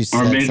maybe she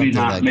said maybe something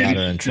not. that Maybe got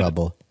her in she-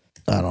 trouble.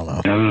 I don't know.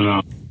 I don't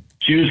know.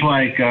 She was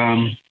like,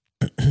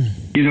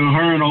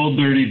 her and Old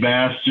Dirty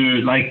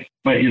Bastard,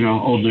 but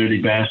Old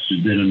Dirty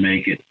Bastard didn't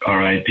make it,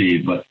 R.I.P.,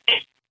 but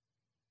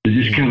it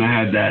just kind of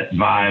had that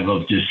vibe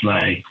of just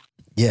like,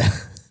 Yeah.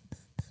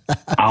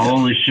 I'll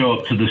only show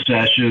up to the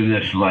session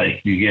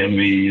if you get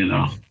me,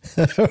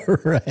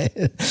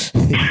 Right.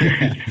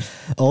 Yeah.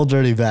 Old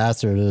Dirty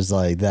Bastard was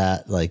like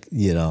that,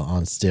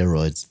 on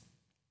steroids.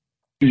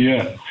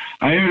 Yeah.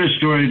 I heard a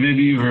story,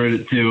 maybe you heard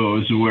it too. It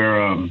was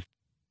where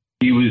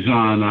he was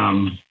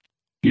on,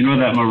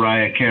 that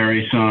Mariah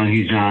Carey song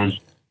he's on?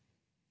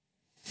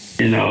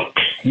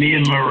 Me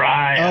and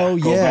Mariah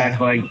go back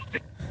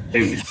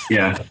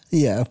yeah.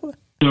 Yeah.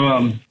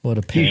 So What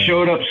a pair. he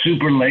showed up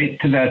super late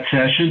to that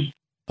session.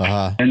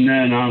 Uh-huh. And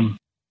then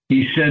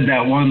he said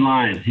that one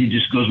line. He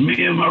just goes,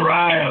 me and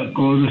Mariah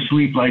go to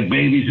sleep like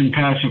babies and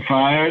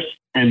pacifiers.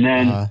 And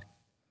then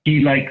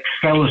he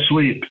fell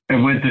asleep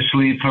and went to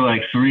sleep for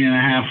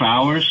 3.5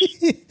 hours.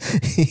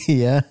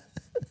 Yeah.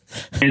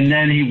 And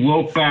then he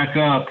woke back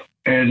up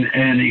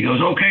And he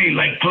goes, okay,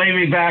 like play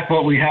me back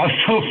what we have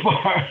so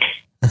far.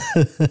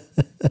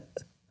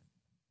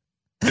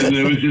 And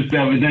it was just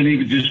that, but then he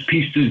would just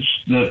piece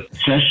the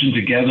session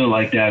together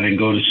like that and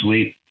go to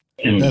sleep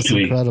in That's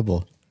between.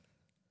 incredible.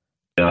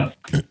 Yeah.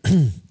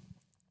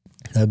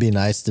 That'd be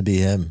nice to be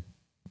him.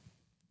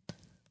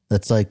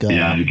 That's like,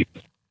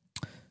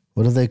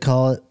 what do they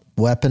call it?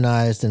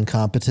 Weaponized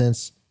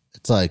incompetence.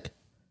 It's like,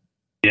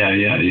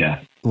 yeah.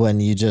 When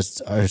you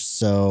just are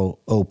so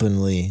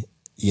openly,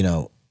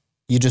 you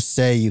just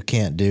say you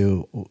can't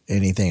do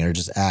anything or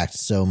just act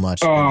so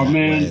much in that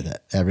way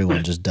that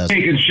everyone just does.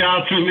 Taking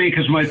shots at me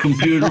because my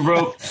computer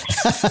broke.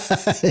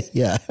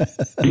 Yeah.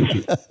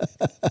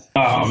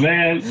 Oh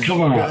man,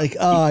 come on. Like,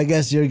 oh, I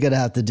guess you're gonna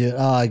have to do it.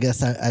 Oh, I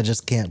guess I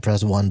just can't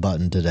press one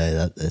button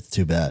today. That's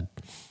too bad.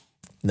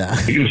 Nah.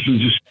 I guess we'll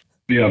just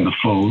be on the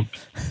phone.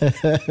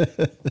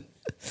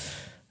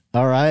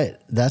 All right,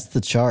 that's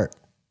the chart.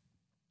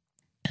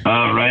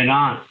 Right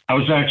on. That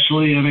was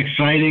actually an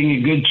exciting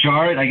and good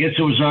chart. I guess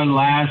it was our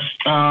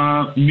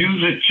last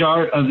music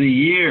chart of the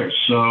year.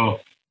 So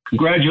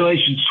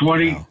congratulations,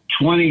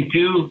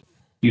 2022.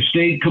 You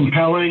stayed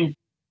compelling.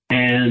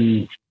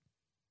 And,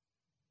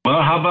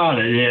 well, how about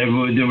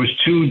it? There was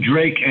 2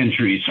 Drake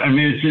entries. I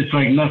mean, it's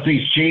like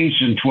nothing's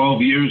changed in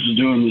 12 years of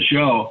doing the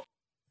show.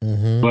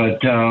 Mm-hmm.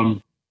 But,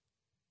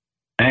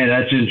 hey,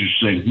 that's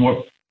interesting.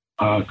 More,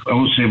 I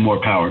won't say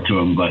more power to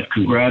him, but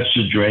congrats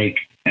to Drake.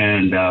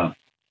 And,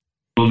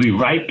 we'll be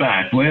right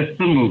back with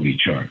the movie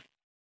chart.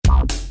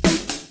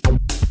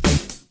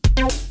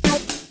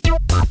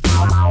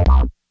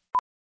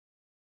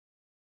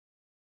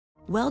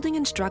 Welding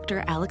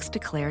instructor Alex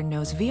DeClaire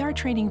knows VR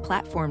training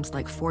platforms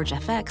like Forge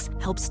FX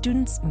help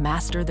students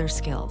master their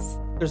skills.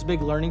 There's a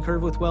big learning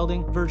curve with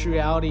welding. Virtual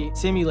reality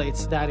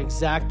simulates that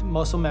exact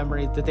muscle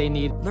memory that they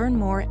need. Learn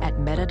more at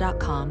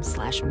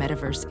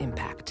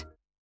meta.com/metaverseimpact.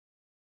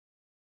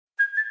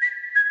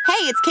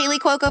 Hey, it's Kaylee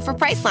Cuoco for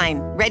Priceline.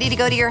 Ready to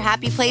go to your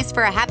happy place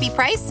for a happy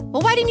price?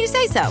 Well, why didn't you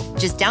say so?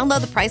 Just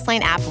download the Priceline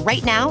app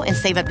right now and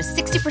save up to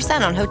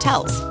 60% on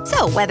hotels.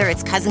 So whether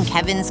it's Cousin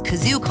Kevin's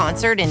Kazoo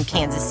Concert in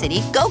Kansas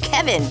City, go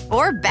Kevin,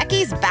 or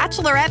Becky's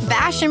Bachelorette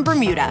Bash in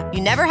Bermuda,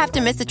 you never have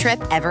to miss a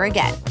trip ever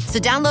again. So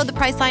download the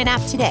Priceline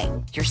app today.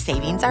 Your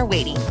savings are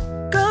waiting.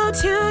 Go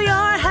to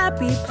your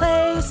happy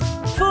place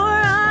for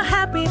a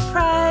happy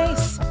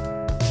price.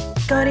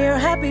 Go to your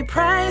happy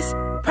price,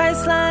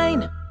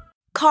 Priceline.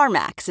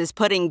 CarMax is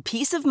putting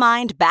peace of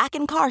mind back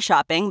in car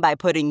shopping by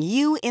putting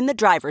you in the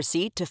driver's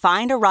seat to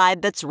find a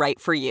ride that's right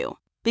for you.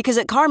 Because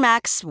at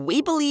CarMax,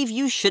 we believe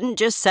you shouldn't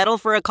just settle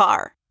for a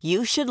car.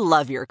 You should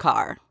love your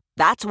car.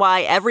 That's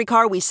why every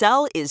car we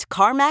sell is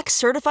CarMax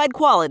certified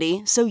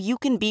quality, so you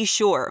can be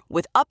sure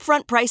with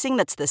upfront pricing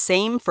that's the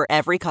same for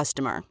every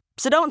customer.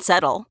 So don't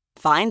settle.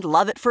 Find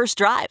love at first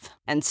drive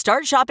and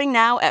start shopping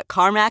now at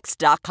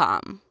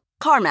CarMax.com.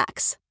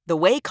 CarMax, the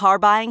way car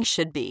buying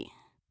should be.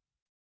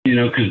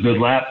 Because the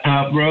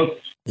laptop broke.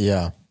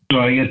 Yeah.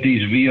 So I get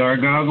these VR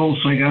goggles.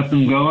 I got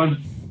them going.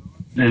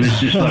 And it's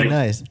just like,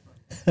 nice.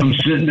 I'm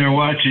sitting there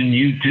watching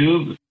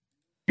YouTube,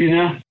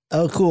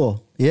 Oh,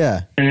 cool.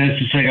 Yeah. And it's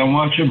just like I'm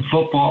watching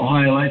football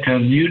highlights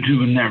on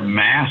YouTube, and they're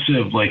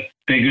massive, like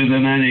bigger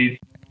than any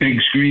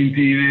big screen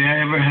TV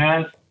I ever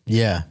had.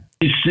 Yeah.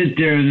 You sit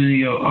there and then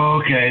you go,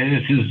 oh, okay,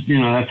 this is,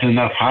 that's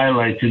enough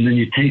highlights. And then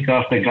you take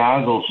off the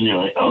goggles and you're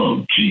like,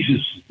 oh, Jesus,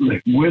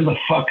 like, where the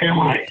fuck am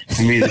I?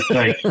 I mean, it's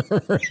like,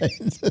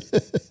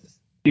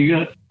 you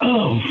go,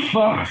 oh,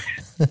 fuck.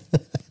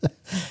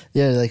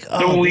 Yeah, like,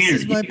 oh, so this weird.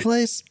 is my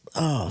place?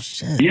 Oh,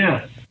 shit.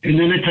 Yeah. And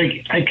then it's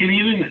like, I can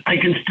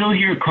still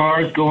hear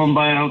cars going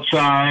by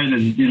outside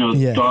and,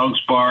 dogs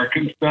bark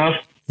and stuff.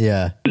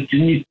 Yeah. But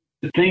then you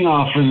the thing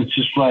off and it's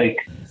just like,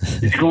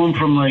 it's going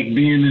from like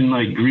being in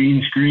like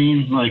green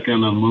screen, like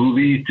on a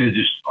movie, to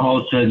just all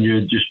of a sudden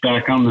you're just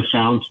back on the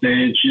sound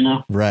stage,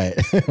 Right.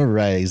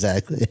 Right.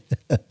 Exactly.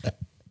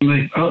 I'm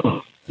like,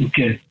 oh,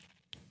 okay.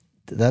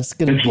 That's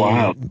going to be,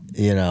 wild.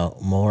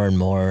 More and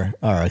more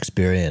our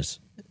experience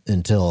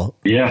until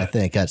I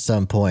think at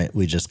some point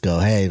we just go,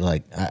 hey,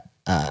 like,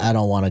 I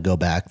don't want to go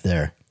back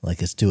there.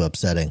 Like, it's too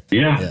upsetting.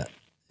 Yeah.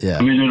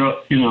 I mean,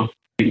 I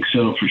think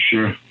so for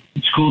sure.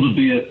 It's cool to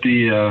be at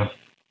the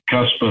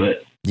cusp of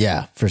it.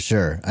 Yeah, for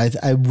sure.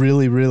 I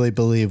really, really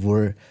believe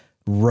we're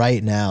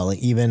right now, like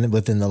even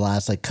within the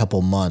last like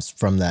couple months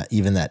from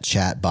that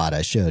chat bot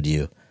I showed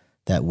you,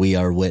 that we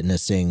are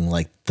witnessing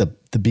like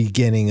the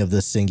beginning of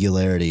the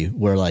singularity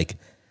where like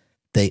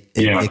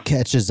it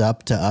catches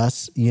up to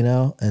us,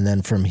 and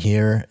then from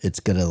here it's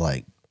gonna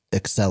like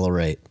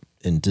accelerate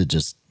into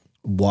just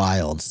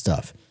wild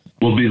stuff.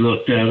 Will be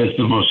looked at as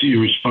the most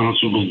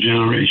irresponsible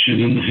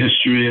generation in the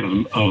history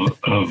of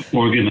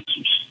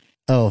organisms.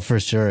 Oh, for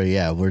sure.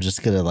 Yeah. We're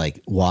just going to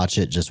like watch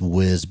it just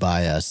whiz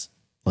by us.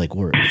 Like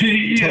we're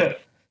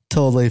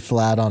totally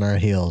flat on our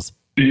heels.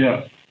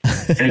 Yeah.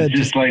 It's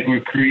just like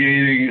we're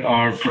creating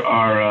our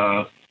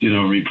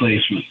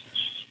replacements.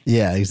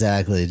 Yeah,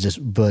 exactly. Just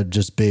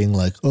being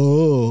like,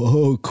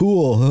 oh,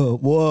 cool.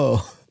 Whoa.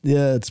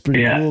 Yeah. It's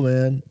pretty cool,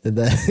 man. And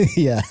then,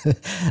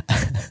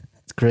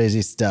 it's It's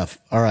crazy stuff.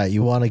 All right,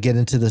 you want to get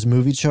into this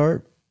movie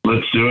chart?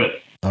 Let's do it.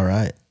 All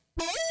right.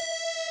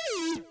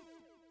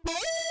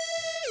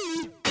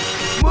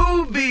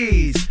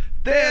 Movies,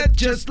 they're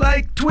just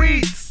like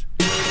tweets.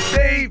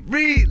 They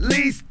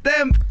release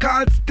them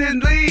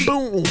constantly.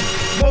 Boom.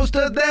 Most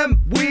of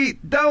them we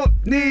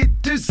don't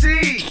need to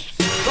see.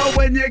 But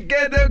when you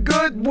get a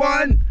good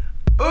one,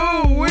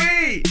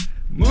 ooh-wee,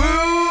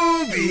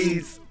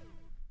 movies.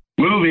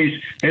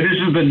 Movies. Hey, this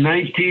is the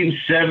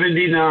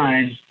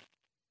 1979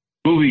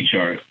 movie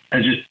chart. I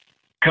just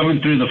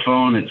coming through the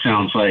phone. It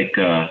sounds like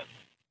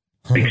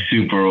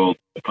super old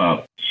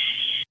hip-hop.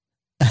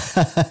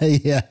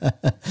 Yeah.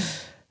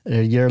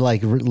 You're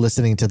like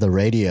listening to the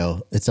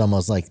radio. It's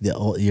almost like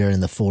you're in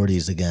the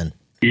 40s again.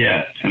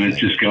 Yeah, and it's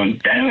just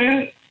going, damn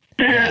it.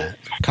 Yeah.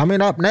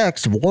 Coming up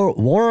next,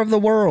 War of the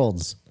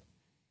Worlds.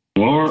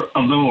 War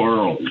of the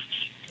Worlds.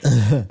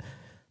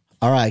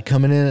 All right,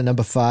 coming in at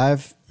number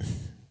 5.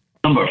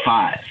 Number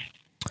 5.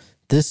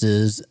 This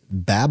is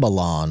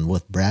Babylon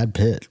with Brad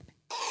Pitt.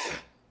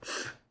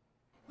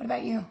 What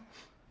about you?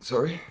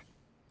 Sorry?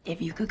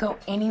 If you could go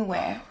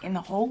anywhere in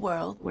the whole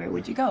world, where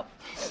would you go?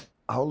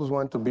 I always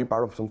wanted to be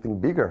part of something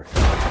bigger.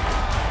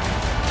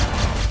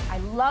 I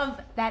love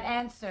that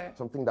answer.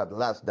 Something that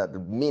lasts, that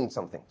means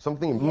something.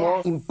 Something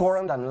more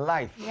important than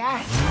life.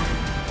 Yes.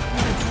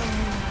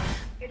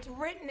 It's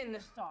written in the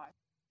stars.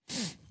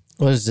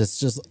 What is this?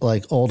 Just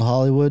like old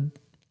Hollywood?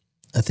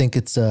 I think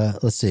it's,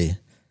 let's see.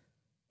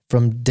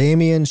 From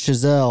Damien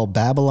Chazelle,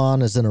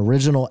 Babylon is an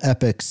original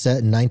epic set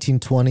in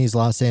 1920s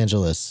Los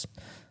Angeles,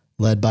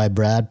 led by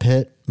Brad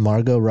Pitt,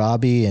 Margot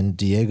Robbie, and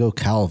Diego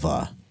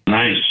Calva.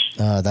 Nice.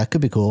 That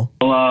could be cool.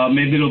 Well,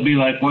 maybe it'll be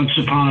like Once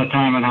Upon a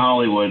Time in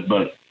Hollywood,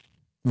 but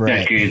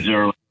decades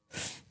early.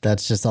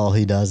 That's just all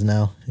he does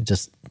now.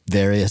 Just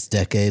various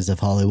decades of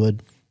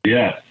Hollywood.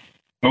 Yeah.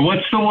 Or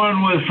what's the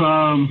one with,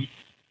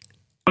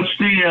 what's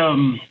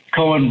the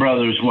Coen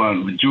Brothers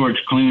one with George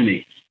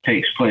Clooney?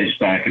 Takes place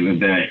back in the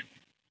day.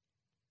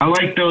 I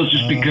like those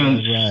just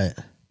because I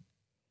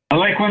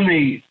like when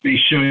they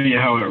show you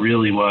how it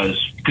really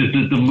was. Because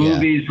the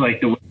movies,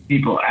 like the way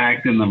people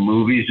act in the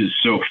movies is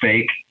so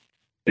fake.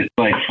 It's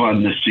like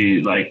fun to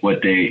see like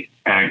what they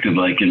acted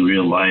like in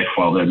real life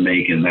while they're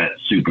making that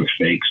super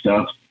fake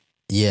stuff.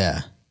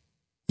 Yeah.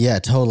 Yeah,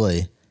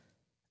 totally.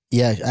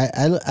 Yeah,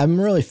 I'm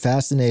really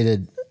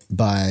fascinated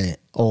by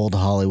old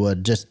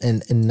Hollywood, just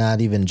and not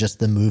even just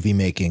the movie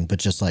making, but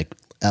just like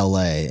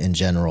LA in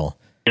general.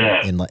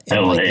 Yeah, in like the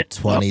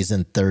 20s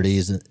and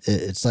 30s.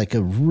 It's like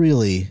a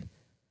really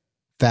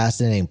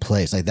fascinating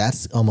place. Like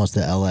that's almost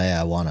the LA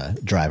I want to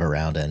drive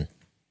around in.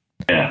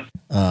 Yeah.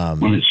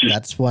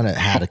 That's when it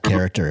had a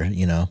character,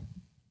 you know?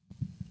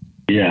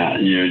 Yeah,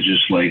 you're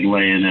just like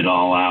laying it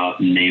all out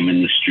and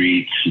naming the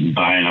streets and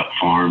buying up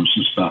farms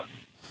and stuff.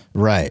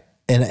 Right.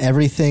 And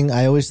everything,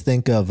 I always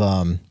think of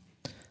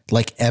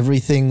like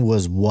everything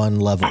was one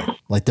level.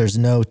 Like there's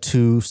no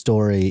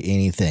 2-story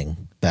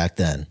anything back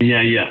then.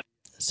 Yeah, yeah.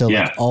 So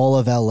like all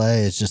of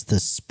LA is just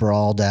this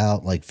sprawled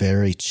out, like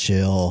very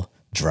chill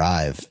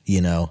drive, you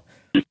know,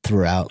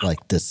 throughout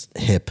like this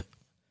hip,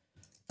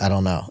 I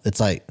don't know. It's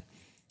like,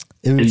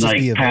 it would just like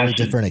be a very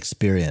different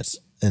experience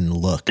and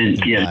look and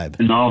vibe.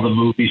 And all the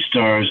movie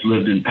stars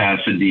lived in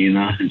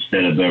Pasadena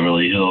instead of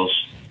Beverly Hills.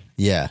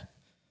 Yeah.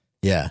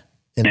 Yeah.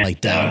 And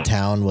like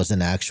downtown was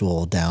an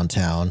actual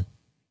downtown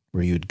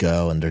where you'd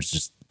go and there's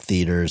just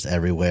theaters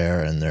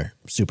everywhere and they're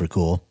super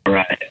cool.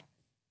 Right.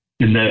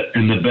 And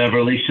the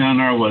Beverly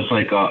Center was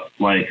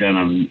like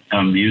an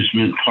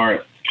amusement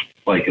park.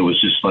 Like it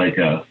was just like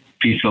a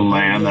piece of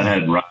land that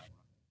had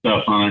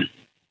stuff on it.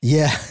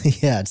 Yeah.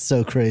 Yeah. It's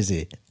so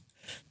crazy.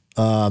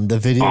 The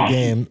video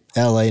game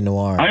LA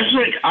Noire. I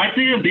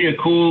think it'd be a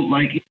cool,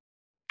 like,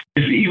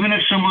 even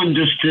if someone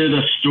just did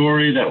a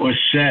story that was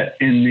set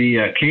in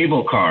the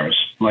cable cars,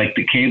 like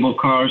the cable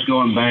cars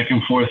going back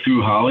and forth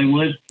through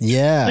Hollywood.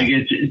 Yeah. Like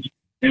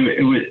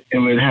it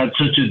would have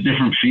such a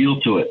different feel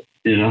to it,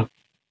 you know?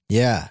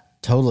 Yeah,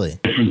 totally.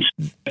 Different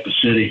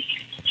city.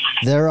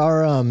 There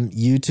are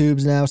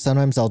YouTubes now.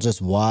 Sometimes I'll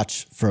just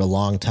watch for a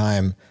long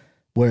time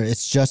where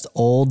it's just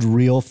old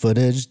real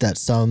footage that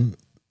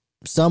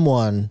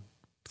someone,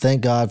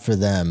 thank God for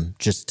them,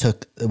 just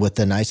took with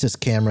the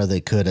nicest camera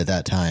they could at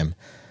that time,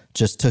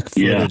 just took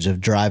footage of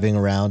driving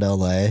around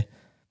LA,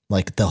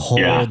 like the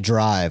whole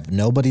drive.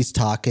 Nobody's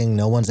talking,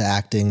 no one's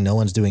acting, no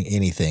one's doing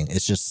anything.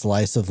 It's just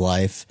slice of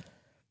life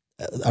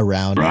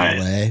around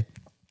LA.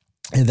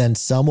 And then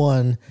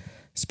someone,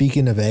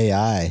 speaking of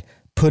AI,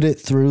 put it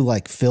through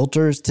like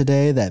filters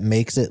today that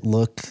makes it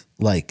look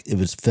like it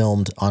was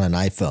filmed on an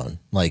iPhone.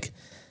 Like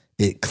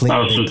it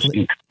cleaned.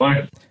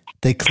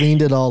 They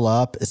cleaned it all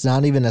up. It's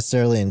not even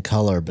necessarily in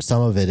color, but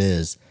some of it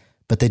is.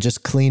 But they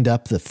just cleaned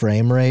up the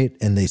frame rate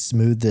and they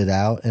smoothed it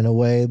out in a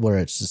way where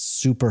it's just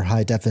super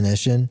high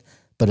definition,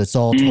 but it's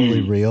all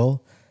totally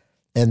real.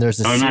 And there's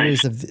a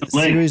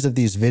series of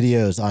these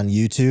videos on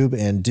YouTube,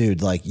 and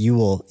dude, like you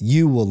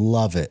will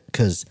love it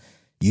because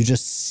you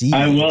just see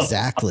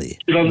exactly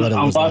what it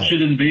was. I'll watch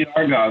it in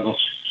VR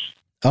goggles.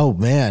 Oh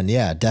man,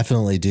 yeah,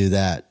 definitely do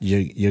that.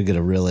 You're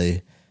gonna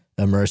really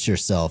immerse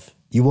yourself,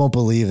 you won't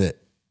believe it.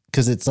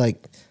 Because it's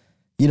like,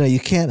 you know, you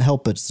can't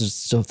help but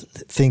still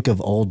think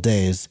of old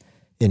days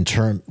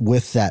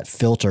with that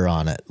filter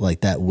on it,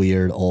 like that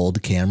weird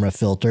old camera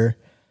filter.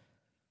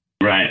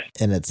 Right.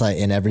 And it's like,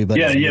 and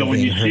everybody's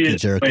moving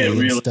herky-jerky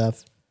and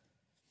stuff.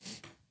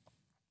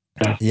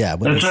 Yeah.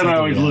 That's what I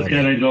always look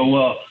at it and go,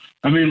 well,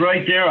 I mean,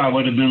 right there, I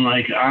would have been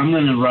like, I'm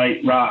going to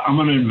write rock. I'm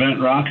going to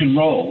invent rock and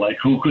roll. Like,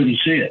 who couldn't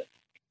see it?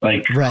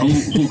 Like,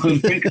 who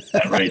couldn't think of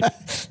that, right?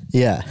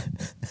 Yeah.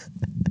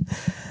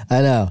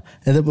 I know.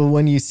 And then, but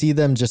when you see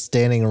them just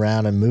standing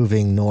around and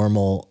moving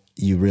normal,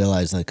 you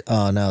realize like,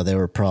 oh no, they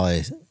were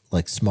probably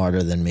like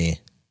smarter than me.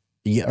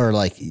 Or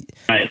like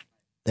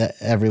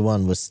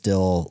everyone was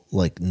still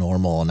like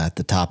normal and at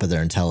the top of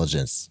their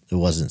intelligence. It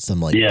wasn't some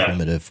like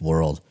primitive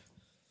world.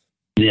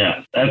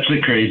 Yeah, that's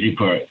the crazy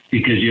part,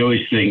 because you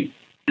always think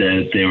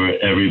that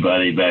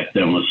everybody back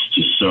then was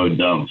just so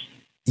dumb.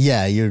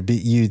 Yeah,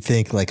 you'd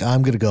think like,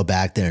 I'm going to go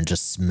back there and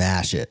just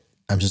smash it.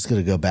 I'm just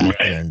going to go back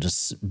there and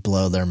just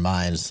blow their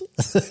minds.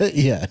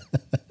 Yeah.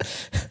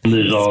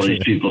 There's all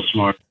these people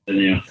smarter than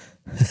you.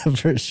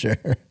 For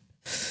sure.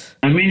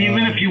 I mean,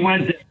 even if you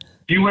went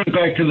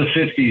back to the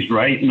 50s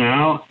right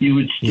now, you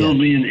would still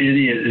be an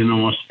idiot in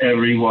almost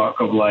every walk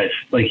of life.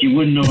 Like, you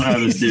wouldn't know how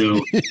to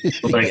do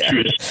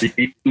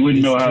electricity. You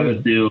wouldn't know how to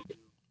do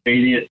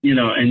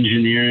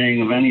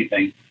engineering of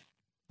anything.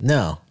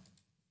 No.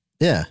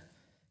 Yeah.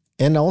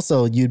 And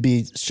also, you'd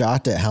be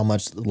shocked at how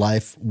much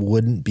life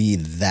wouldn't be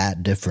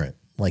that different.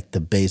 Like the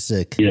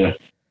basic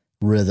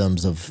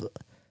rhythms of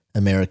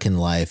American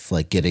life,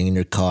 like getting in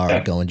your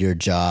car, going to your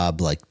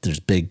job, like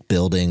there's big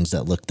buildings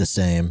that look the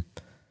same.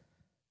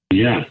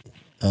 Yeah.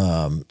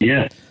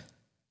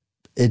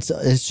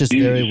 It's just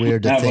very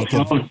weird to think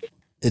of.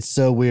 It's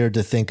so weird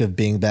to think of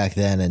being back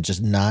then and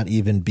just not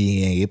even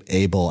being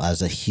able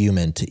as a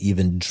human to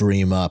even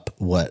dream up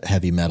what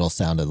heavy metal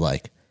sounded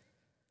like.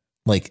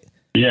 Like,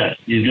 yeah,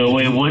 you go,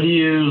 wait,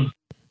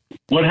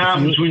 what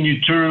happens when you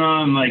turn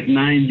on like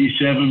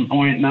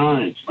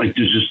 97.9? Like,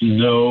 there's just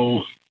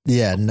no.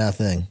 Yeah,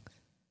 nothing.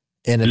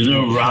 And if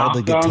you held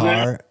the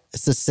guitar,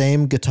 it's the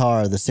same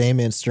guitar, the same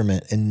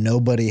instrument, and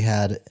nobody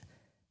had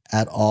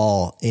at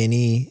all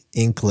any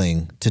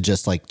inkling to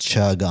just like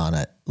chug on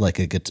it like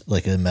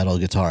a metal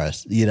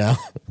guitarist, you know?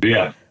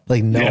 Yeah.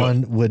 Like no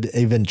one would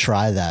even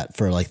try that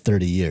for like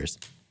 30 years.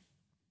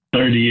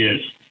 30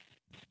 years.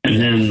 And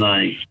then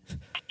like,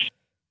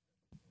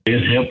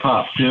 it's hip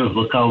hop too.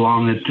 Look how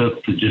long it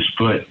took to just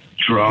put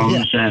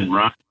drums and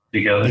rock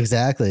together.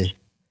 Exactly.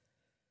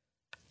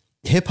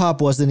 Hip hop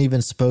wasn't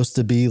even supposed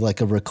to be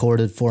like a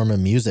recorded form of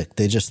music.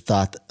 They just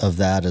thought of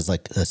that as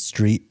like a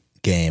street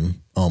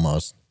game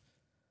almost.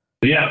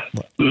 Yeah.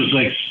 It was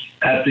like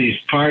at these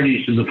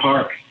parties in the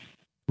park.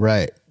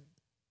 Right.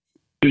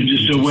 It was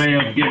just a way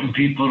of getting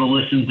people to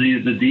listen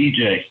to the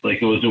DJ.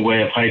 Like, it was a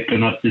way of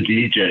hyping up the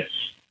DJ.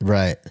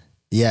 Right.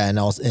 Yeah, and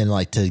also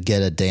like to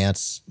get a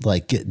dance,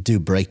 like do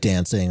break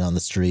dancing on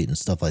the street and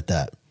stuff like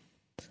that.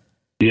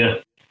 Yeah.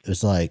 It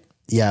was like,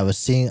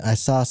 I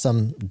saw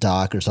some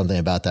doc or something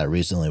about that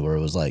recently where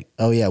it was like,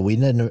 oh yeah,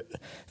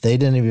 they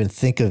didn't even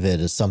think of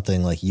it as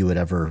something like you would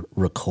ever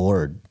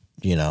record,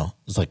 you know?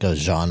 It's like a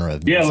genre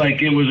of music. Yeah,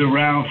 like it was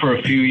around for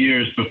a few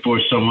years before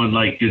someone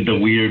like did the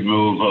weird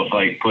move of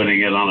like putting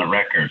it on a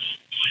record.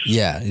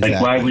 Yeah, exactly.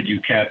 Like, why would you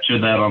capture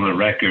that on a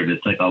record?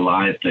 It's like a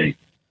live thing.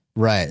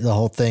 Right. The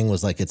whole thing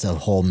was like it's a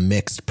whole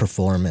mixed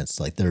performance.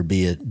 Like there'd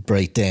be a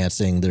break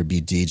dancing, there'd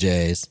be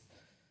DJs,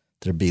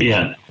 there'd be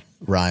like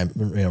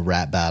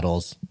rap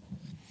battles.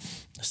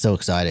 So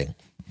exciting.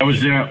 I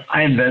was there.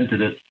 I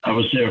invented it. I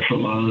was there for a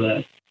lot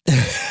of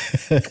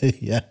that.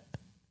 Yeah.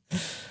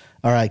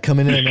 All right.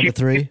 Coming in at number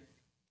 3.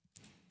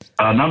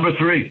 Number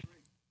 3.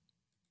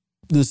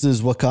 This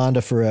is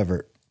Wakanda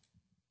Forever.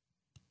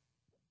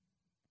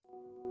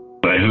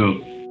 By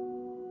who?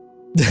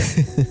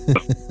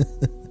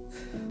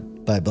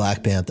 By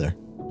Black Panther.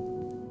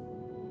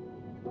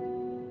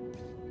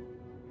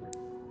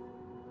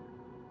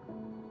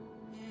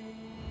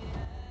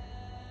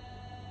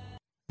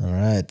 All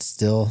right,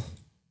 still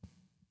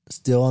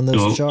on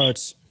those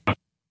charts.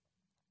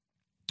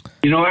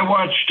 You know, I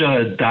watched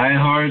Die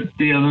Hard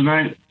the other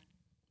night.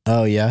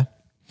 Oh yeah,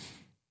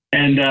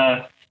 and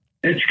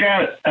it's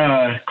got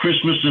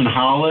Christmas in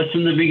Hollis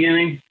in the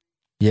beginning.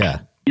 Yeah,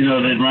 you know,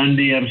 the Run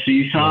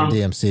DMC song. Run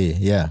DMC,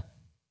 yeah.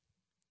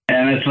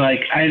 And it's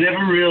like, I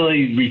never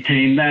really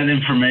retained that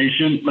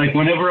information. Like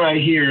whenever I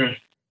hear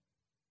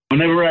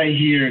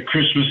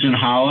Christmas in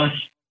Hollis,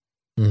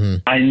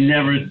 I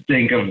never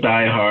think of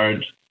Die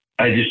Hard.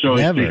 I just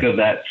always think of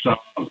that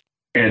song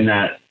and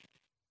that,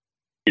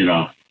 you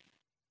know,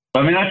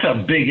 I mean, that's a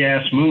big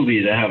ass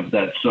movie to have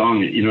that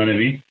song. You know what I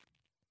mean?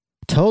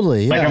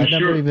 Totally. Yeah. Like,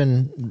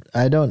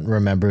 I don't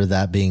remember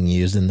that being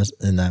used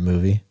in that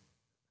movie.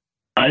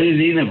 I didn't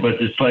either, but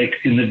it's like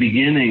in the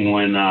beginning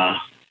when,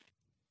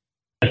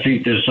 I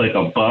think there's like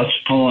a bus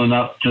pulling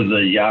up to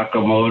the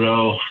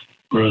Yakamoto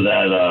or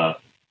that,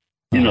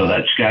 you know,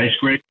 that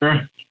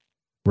skyscraper.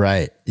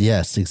 Right.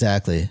 Yes,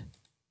 exactly.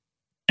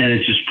 And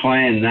it's just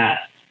playing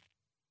that.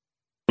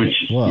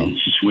 which is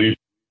it's just weird.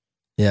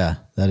 Yeah,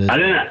 that is.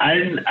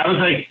 I was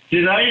like,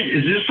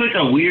 is this like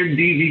a weird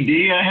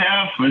DVD I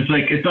have? It's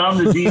like, it's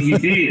on the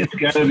DVD. It's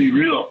got to be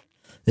real.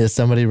 Is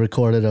somebody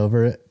recorded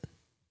over it?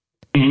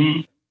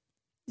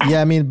 Mm-hmm.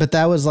 Yeah, I mean, but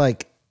that was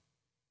like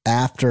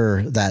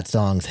after that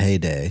song's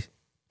heyday,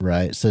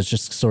 right? So it's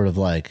just sort of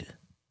like.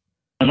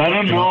 But I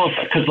don't know if,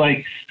 because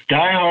like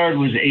Die Hard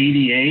was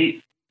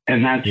 88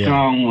 and that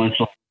song was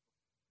like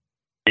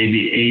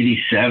maybe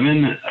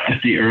 87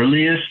 at the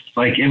earliest.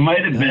 Like it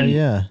might have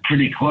been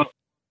pretty close.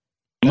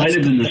 It might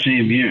have been the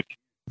same year.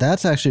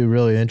 That's actually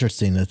really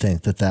interesting to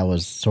think that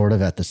was sort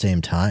of at the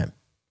same time.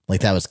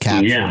 Like that was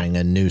capturing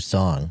a new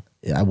song.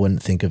 I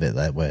wouldn't think of it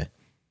that way.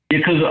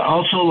 Because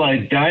also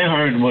like Die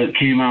Hard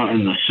came out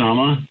in the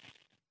summer.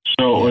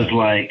 So it was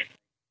like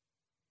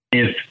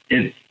if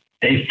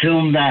they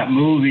filmed that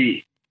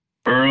movie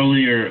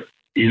earlier,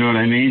 you know what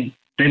I mean?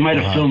 They might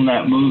have filmed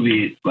that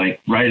movie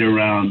like right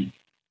around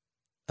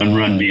when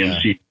Run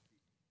DMC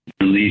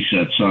released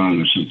that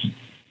song or something.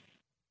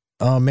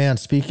 Oh man,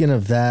 speaking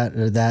of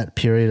that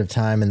period of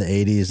time in the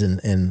 80s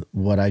and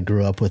what I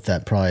grew up with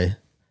that probably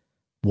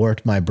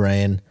warped my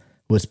brain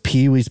was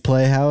Pee-wee's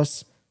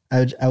Playhouse.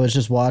 I was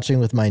just watching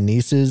with my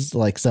nieces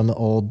like some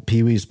old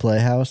Pee-wee's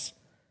Playhouse.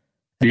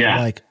 And I'm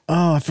like,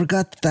 oh, I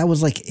forgot that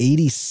was like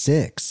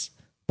 86.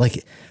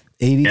 Like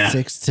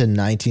 86 to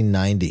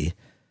 1990.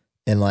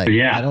 And like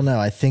I don't know,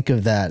 I think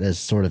of that as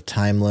sort of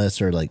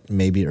timeless or like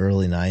maybe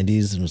early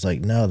 90s and was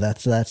like, no,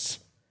 that's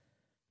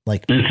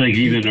like it's like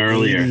even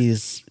earlier.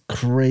 80s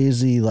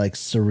crazy like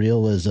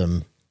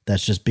surrealism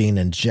that's just being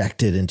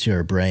injected into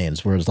our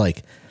brains. Whereas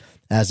like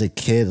as a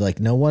kid,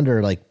 like no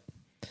wonder like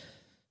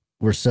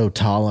we're so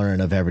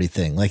tolerant of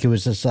everything. Like it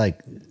was just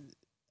like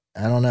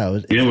I don't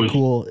know.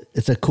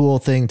 It's a cool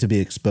thing to be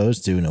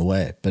exposed to in a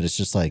way, but it's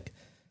just like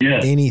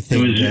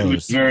anything goes. It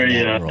was very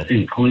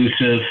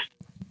inclusive.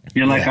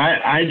 Yeah, like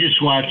I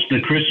just watched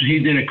he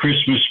did a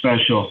Christmas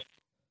special,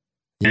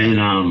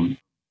 and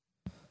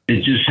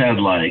it just had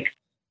like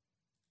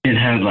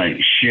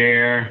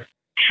Cher,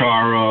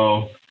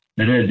 Charo.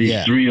 It had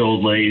these three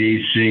old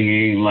ladies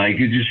singing. Like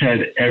it just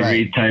had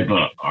every type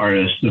of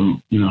artist,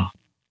 you know.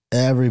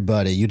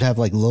 Everybody. You'd have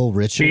like Little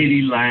Richard.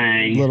 Katie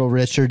Lang. Little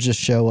Richard just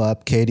show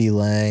up. Katie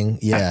Lang.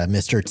 Yeah,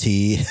 Mr.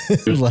 T.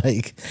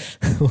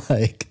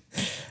 like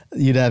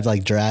you'd have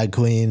like drag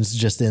queens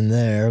just in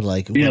there,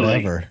 like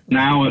whatever.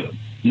 Like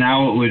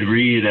now it would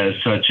read as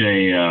such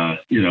a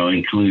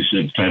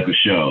inclusive type of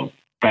show.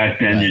 Back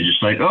then you're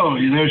just like, oh,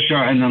 there's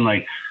Char, and then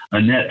like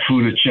Annette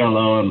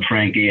Funicello and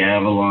Frankie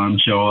Avalon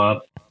show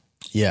up.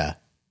 Yeah.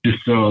 Just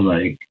so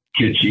like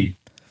kitschy.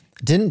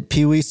 Didn't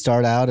Pee-wee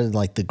start out in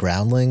like the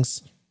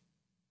Groundlings?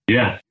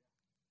 Yeah.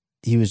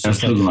 He was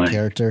just like a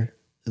character.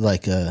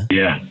 Like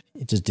you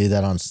just do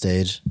that on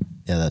stage.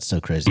 Yeah, that's so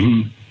crazy.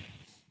 Mm-hmm.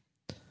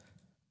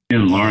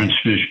 And Lawrence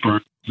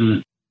Fishburne.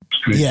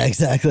 Yeah,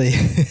 exactly.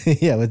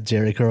 Yeah, with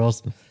Jerry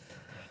curls.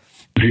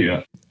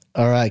 Yeah.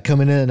 All right,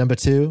 coming in at number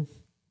 2.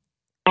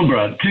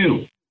 Number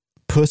 2.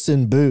 Puss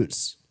in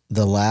Boots,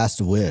 The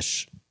Last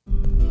Wish.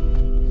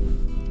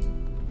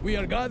 We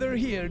are gathered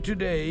here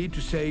today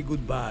to say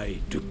goodbye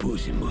to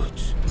Puss in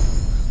Boots.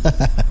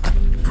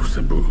 Puss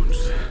in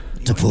Boots.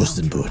 To Puss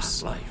in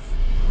Boots. Life.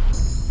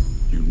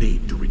 You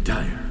need to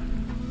retire.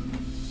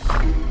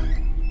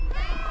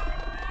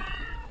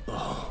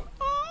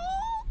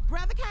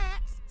 Brother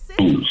Cats.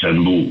 Boots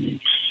and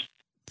Boots.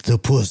 The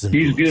Puss in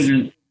Boots. He's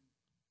good.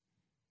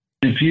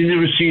 If you've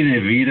never seen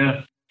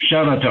Evita,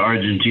 shout out to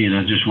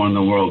Argentina. Just won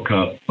the World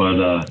Cup. But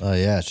oh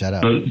yeah, shout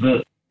out.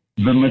 The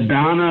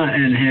Madonna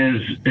and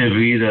his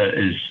Evita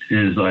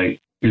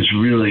is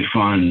really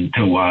fun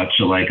to watch,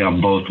 like on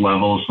both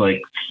levels.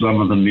 Like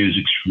some of the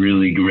music's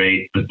really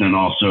great, but then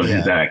also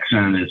his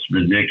accent is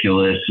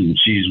ridiculous and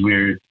she's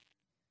weird.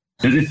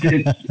 It's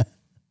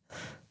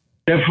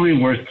definitely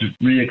worth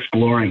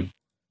re-exploring.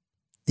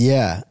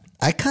 Yeah.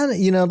 I kind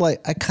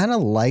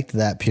of liked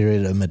that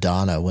period of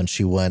Madonna when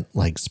she went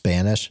like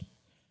Spanish.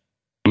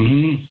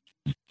 Mm-hmm.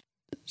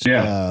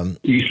 Yeah.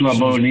 Isla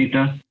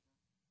Bonita.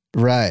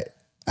 Right.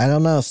 I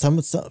don't know.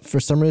 For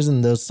some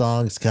reason, those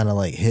songs kind of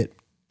like hit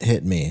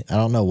me. I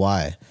don't know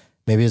why.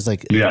 Maybe it's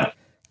like a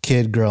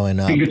kid growing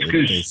up.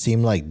 They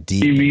seem like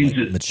deep,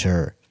 and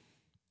mature.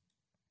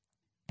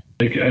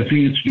 Like, I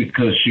think it's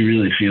because she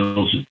really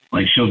feels it.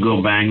 Like she'll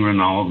go bang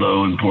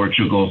Ronaldo in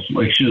Portugal.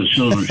 Like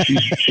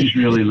she's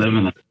really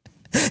living it.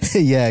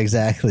 Yeah,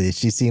 exactly.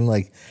 She seemed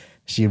like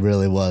she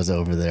really was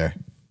over there.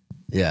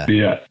 Yeah.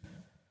 Yeah.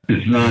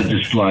 It's not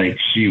just like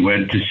she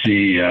went to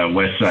see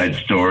West Side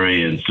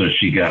Story and so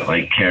she got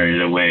like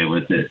carried away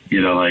with it.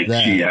 You know, like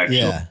she actually.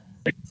 Yeah.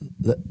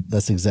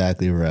 That's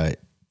exactly right.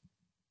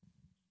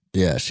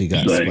 Yeah, she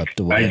got swept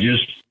away. I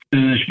just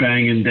finished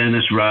banging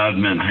Dennis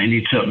Rodman. I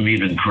need something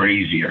even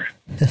crazier.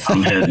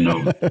 I'm heading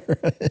over.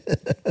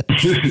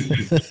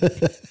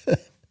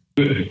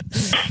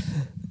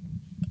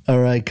 All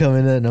right,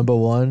 coming in at number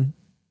 1.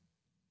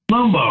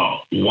 Number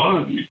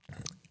 1.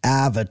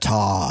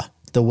 Avatar,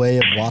 The Way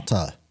of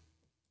Water.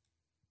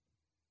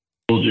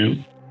 Told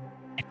you.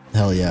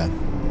 Hell yeah.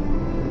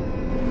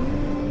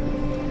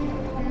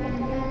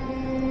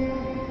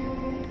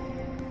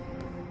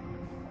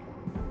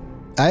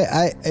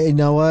 I you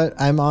know what?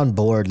 I'm on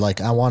board.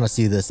 Like, I want to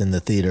see this in the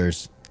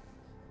theaters.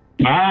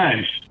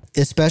 Nice.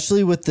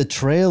 Especially with the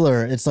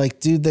trailer. It's like,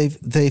 dude,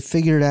 they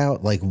figured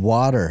out like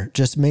water.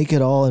 Just make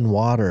it all in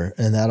water,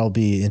 and that'll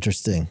be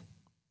interesting.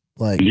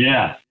 Like,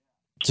 yeah,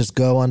 just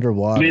go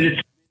underwater. I mean,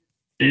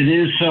 it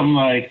is something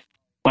like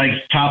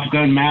Top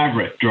Gun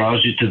Maverick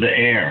draws you to the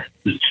air.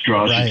 It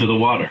draws you to the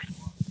water.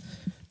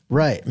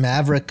 Right.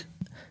 Maverick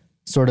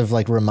sort of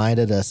like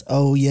reminded us,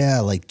 oh yeah,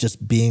 like just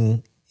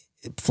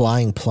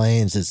flying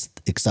planes is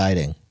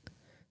exciting.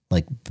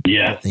 Like,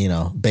 yeah, you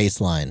know,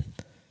 baseline.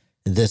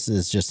 This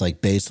is just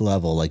like base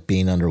level, like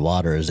being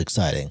underwater is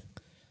exciting.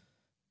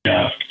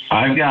 Yeah.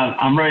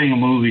 I'm writing a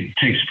movie that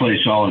takes place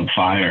all in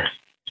fire.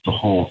 The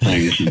whole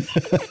thing isn't.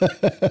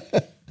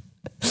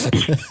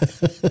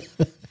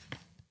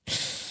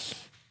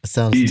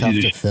 Sounds Easy tough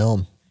to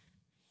film.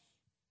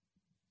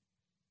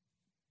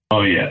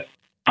 Oh yeah.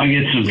 I'll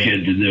get some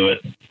kid to do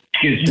it.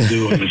 Kids to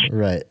do it.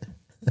 Right.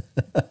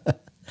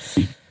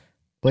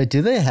 Wait,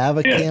 do they have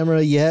a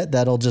camera yet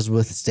that'll just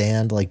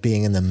withstand like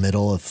being in the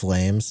middle of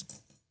flames?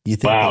 You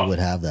think they would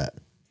have that?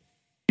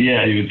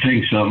 Yeah, you would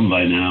think something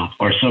by now,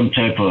 or some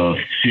type of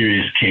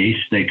serious case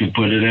they could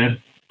put it in.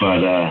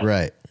 But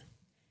right.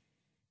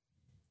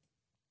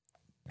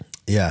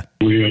 Yeah.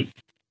 Weird.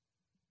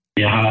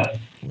 Yeah,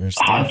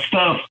 hot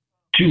stuff.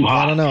 Too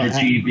hot I don't know. for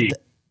TV.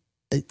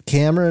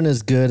 Cameron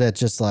is good at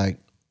just like,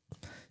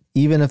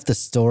 even if the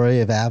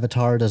story of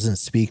Avatar doesn't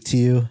speak to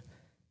you,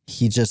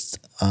 he just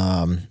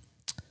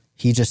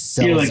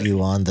sells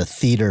you on the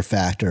theater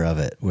factor of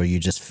it, where you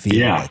just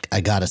feel like,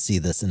 I got to see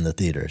this in the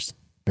theaters.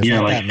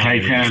 There's like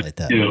Titanic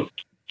too.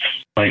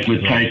 Like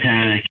with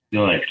Titanic,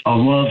 you're like, a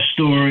love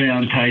story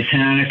on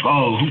Titanic.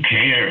 Oh, who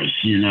cares?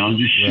 You know,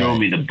 just show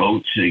me the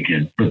boat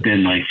sinking. But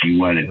then, like, you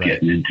wind up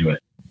getting into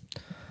it.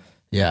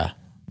 Yeah.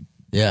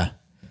 Yeah.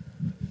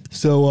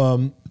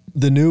 So,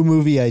 the new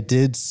movie I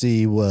did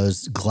see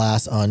was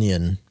Glass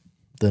Onion,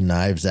 the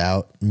Knives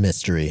Out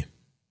mystery.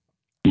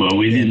 Well,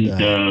 we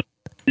didn't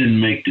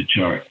make the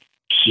chart,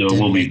 so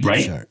we'll be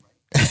right.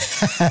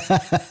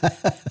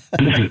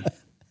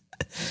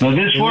 So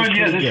this one,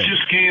 this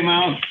just came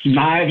out.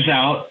 Knives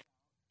Out.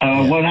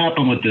 What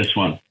happened with this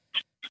one?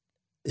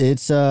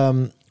 It's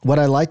what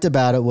I liked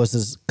about it was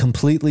it's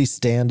completely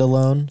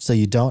standalone, so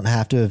you don't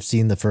have to have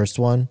seen the first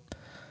one.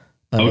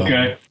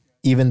 Okay.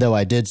 Even though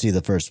I did see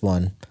the first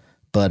one,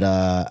 but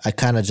I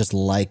kind of just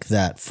like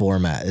that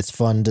format. It's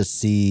fun to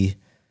see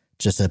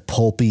just a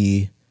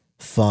pulpy,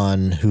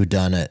 fun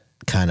whodunit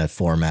kind of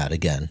format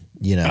again.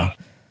 You know,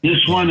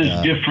 this one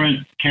is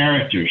different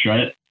characters,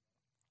 right?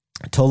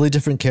 Totally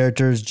different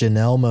characters.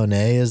 Janelle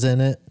Monáe is in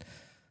it.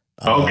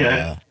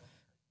 Okay.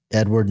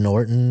 Edward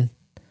Norton.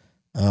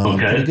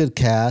 Pretty good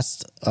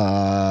cast.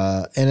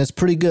 And it's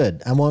pretty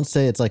good. I won't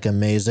say it's like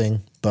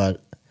amazing,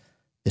 but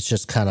it's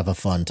just kind of a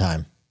fun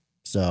time.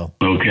 So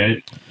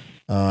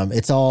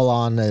it's all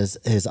on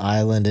his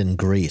island in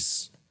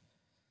Greece.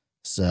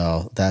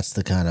 So that's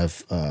the kind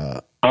of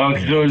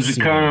so is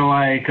it kind of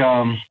like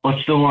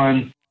what's the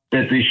one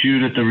that they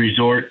shoot at the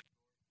resort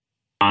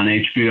on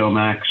HBO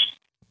Max?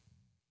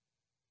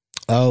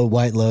 Oh,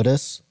 White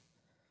Lotus?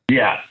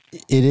 Yeah.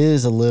 It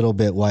is a little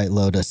bit White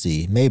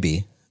Lotus-y,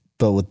 maybe,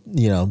 but with,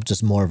 you know,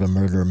 just more of a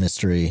murder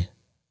mystery,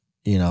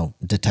 you know,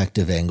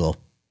 detective angle.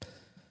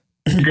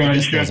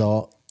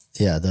 Gotcha.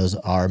 Those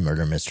are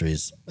murder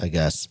mysteries, I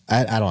guess.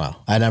 I don't know.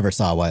 I never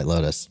saw White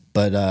Lotus,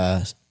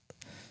 but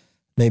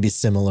maybe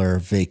similar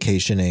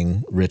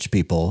vacationing rich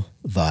people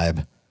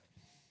vibe.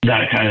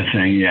 That kind of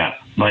thing, yeah.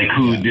 Like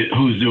who's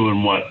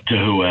doing what to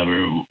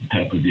whoever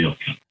type of deal.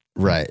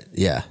 Right,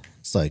 yeah.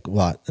 It's like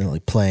what?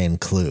 Like playing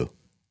Clue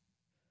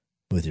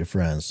with your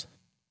friends.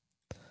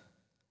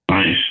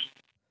 Nice.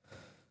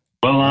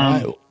 Well,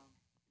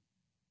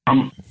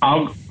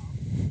 I'll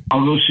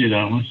go see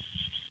that one.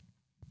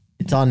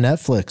 It's on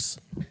Netflix,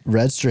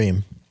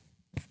 Redstream.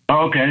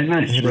 Oh, okay,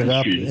 nice. Hit it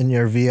up in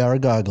your VR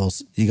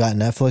goggles. You got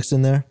Netflix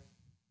in there?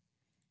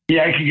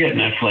 Yeah, I could get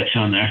Netflix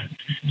on there.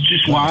 It's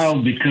just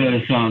wild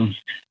because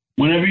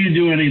whenever you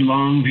do any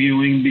long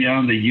viewing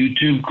beyond the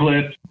YouTube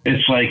clip,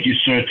 it's like you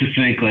start to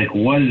think, like,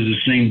 what is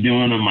this thing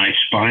doing on my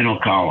spinal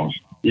column?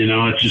 You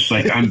know, it's just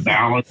like I'm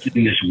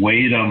balancing this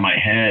weight on my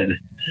head,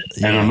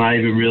 and I'm not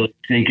even really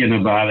thinking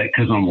about it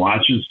because I'm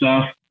watching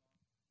stuff.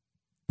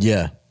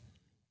 Yeah.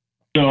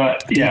 So, I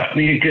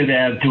think it could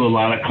add to a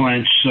lot of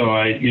clench. So,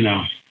 I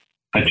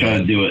try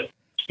to do it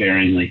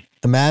sparingly.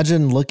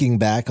 Imagine looking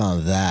back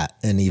on that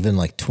in even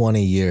like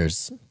 20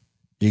 years.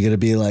 You're going to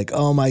be like,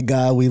 oh my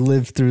God, we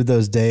lived through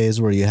those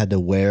days where you had to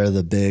wear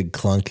the big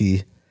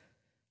clunky,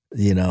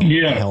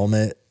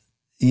 helmet.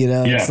 You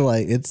know,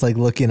 it's like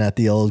looking at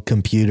the old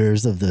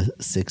computers of the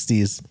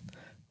 60s.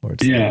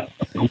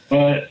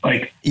 But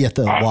like you have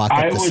to walk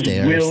up the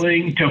stairs. I was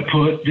willing to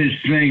put this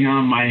thing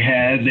on my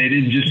head. They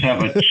didn't just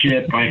have a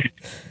chip I could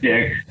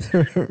stick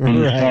on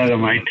the side of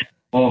my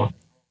table.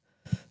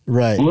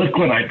 Right. Look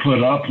what I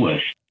put up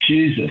with.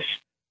 Jesus.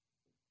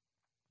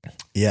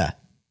 Yeah.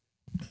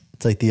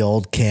 It's like the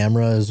old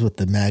cameras with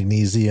the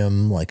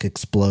magnesium like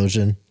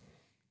explosion.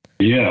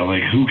 Yeah,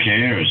 like who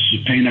cares?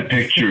 Just paint a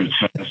picture. It's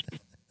fast.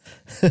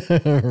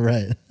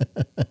 Right.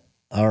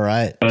 All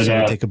right. But,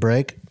 Shall we take a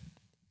break?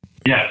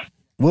 Yeah.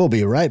 We'll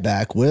be right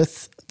back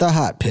with the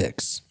hot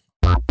picks.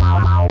 The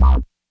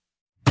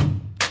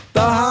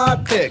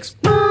hot picks.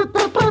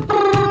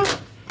 The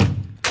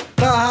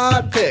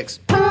hot picks.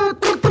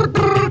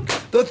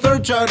 The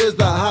third chart is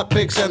the hot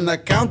picks, and the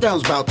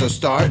countdown's about to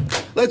start.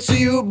 Let's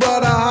see who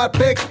brought a hot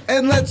pick,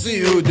 and let's see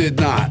who did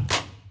not.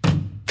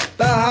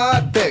 The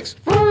hot picks.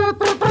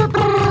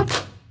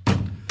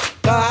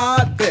 The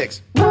hot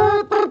picks.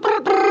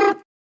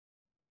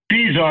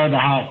 These are the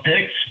hot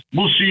picks.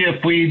 We'll see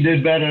if we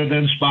did better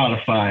than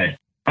Spotify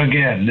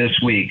again this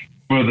week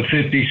for the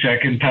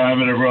 52nd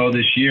time in a row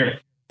this year.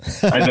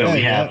 I bet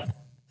we have.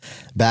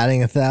 Batting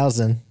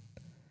 1,000.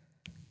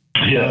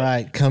 Yeah. All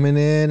right, coming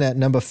in at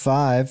number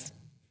 5.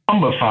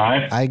 Number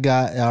 5.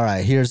 All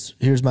right,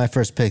 here's my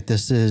first pick.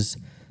 This is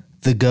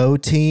the Go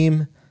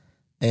Team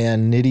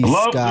and Nitty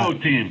Love Scott. Go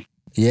Team.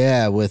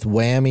 Yeah, with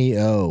Whammy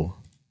O.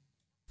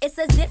 It's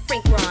a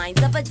different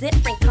grind of a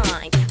different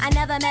kind. I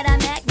never met a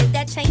magnet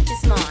that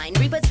changes mine.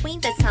 Read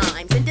between the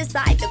times and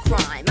decide the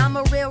crime. I'm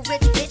a real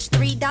rich bitch,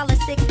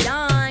 $3.06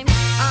 dime.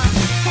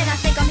 And I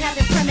think I'm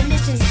having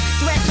premonitions.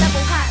 Threat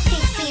level hot,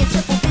 pink seeing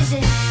triple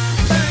vision.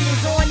 Burn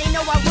is on, they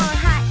know I run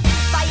hot.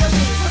 Fire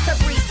wings, what's a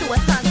breeze to a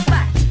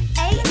sunspot?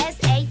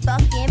 ASA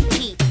fucking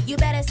P. You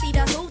better see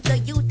the who, the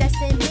youth that's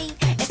in me.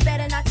 It's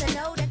better not to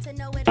know than to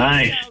know it.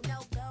 Nice.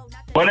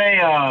 What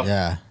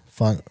yeah,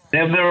 fun. They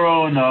have their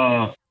own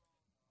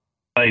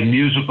like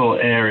musical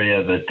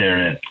area that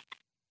they're in.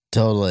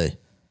 Totally.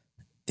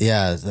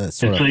 Yeah, that's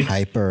sort It's of like-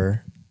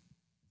 hyper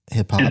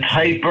hip hop. It's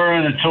hyper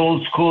and it's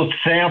old school. It's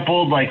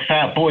sampled like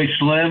Fat Boy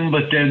Slim,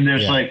 but then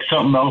there's like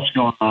something else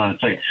going on.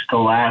 It's like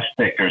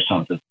Scholastic or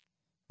something.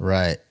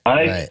 Right.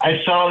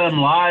 I saw them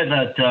live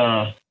at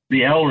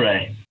the El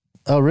Rey.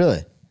 Oh,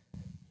 really?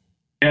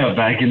 Yeah,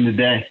 back in the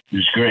day. It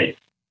was great.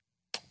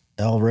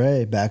 El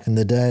Rey back in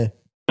the day.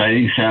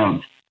 Exciting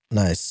sound.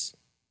 Nice.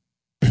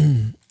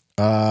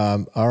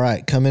 All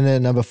right, coming in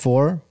at number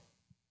 4.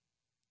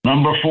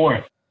 Number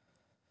 4.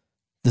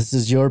 This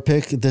is your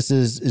pick.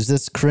 Is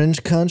this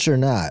cringe cunch or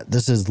not?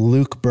 This is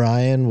Luke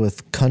Bryan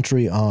with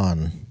Country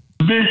On.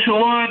 This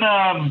one,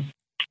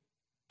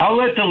 I'll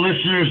let the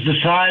listeners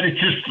decide.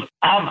 It's just,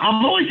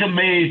 I'm always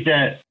amazed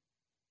at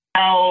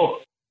how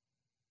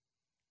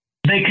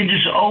they can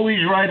just always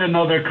write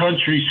another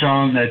country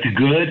song that's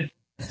good.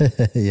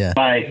 Yeah.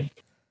 Like,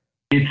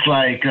 it's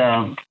like,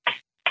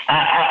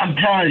 I'm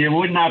telling you, it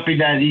would not be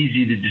that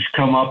easy to just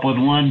come up with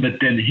one, but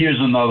then here's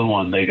another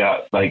one they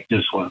got, like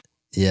this one.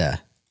 Yeah.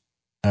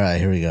 All right,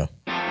 here we go.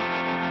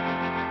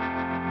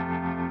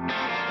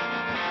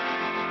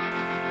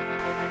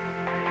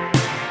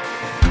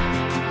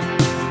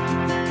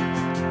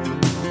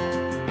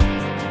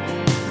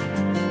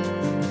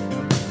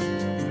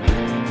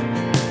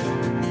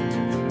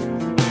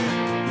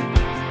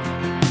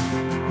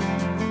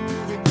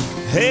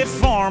 Hey,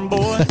 farm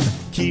boy,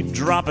 keep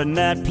dropping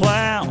that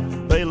plow,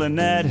 baling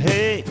that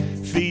hay,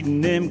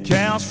 feeding them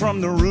cows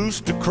from the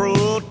rooster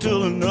crow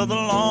till another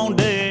long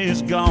day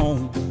is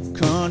gone.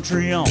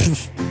 Country on.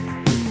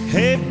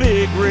 Hey,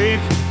 big rig,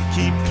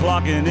 keep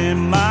clocking in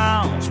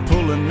miles,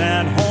 pulling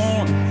that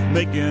horn,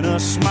 making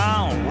us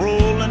smile,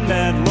 rolling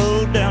that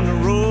load down the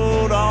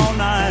road all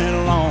night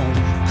long.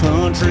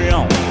 Country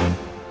on.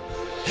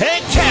 Hey,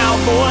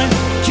 cowboy,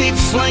 keep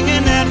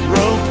slinging that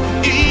rope,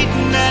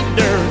 eating that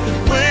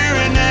dirt,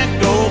 wearing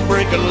that gold,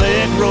 break a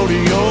leg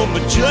rodeo,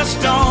 but just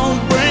don't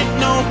break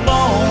no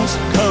bones.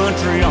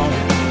 Country on.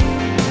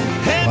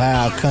 Hey,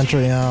 Wow,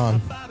 Country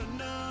On.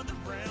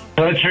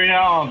 Country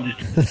on.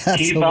 That's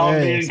Keep on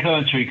being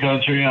hilarious.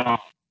 country on.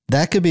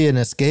 That could be an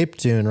escape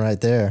tune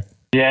right there.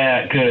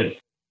 Yeah, it could.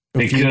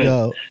 If It you could.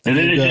 go- and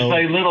if then you it's go- just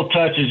like little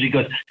touches. He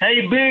goes,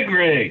 "Hey, Big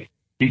Rig."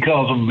 He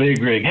calls him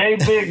Big Rig. Hey,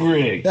 Big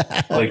Rig.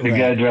 Like the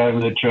guy driving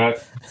the truck.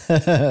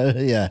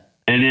 Yeah.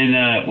 And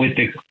then with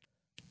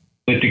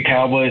the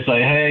Cowboys,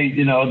 like, hey,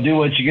 do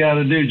what you got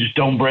to do. Just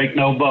don't break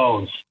no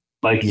bones.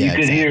 Like Yeah, you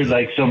could hear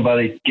like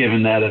somebody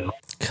giving that advice.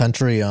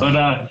 Country On.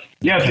 But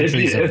yeah,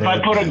 Country's a if I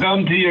verb, put a man.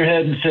 gun to your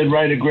head and said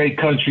write a great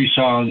country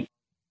song,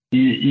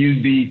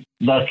 you'd be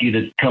lucky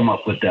to come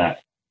up with that.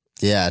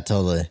 Yeah,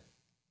 totally.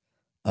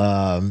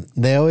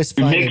 They always It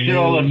find makes it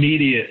all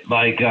immediate.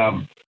 Like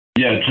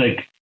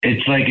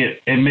it's like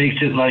it makes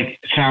it like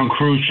sound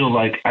crucial.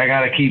 Like I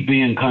gotta keep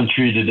being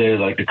country today.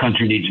 Like the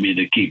country needs me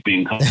to keep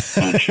being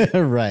country.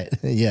 right.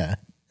 Yeah.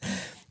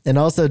 And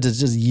also to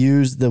just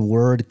use the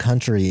word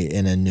country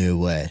in a new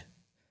way.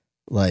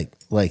 Like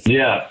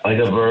yeah, like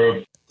a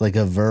verb. Like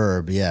a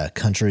verb, yeah.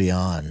 Country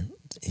on.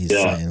 He's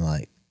Yeah. saying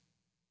like,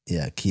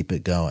 yeah, keep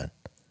it going.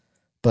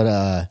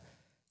 But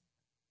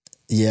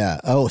yeah.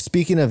 Oh,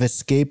 speaking of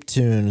escape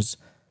tunes,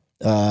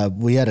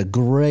 we had a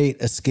great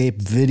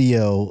escape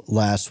video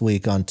last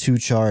week on Two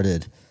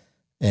Charted.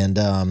 And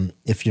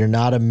if you're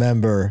not a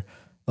member,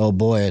 oh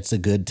boy, it's a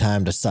good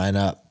time to sign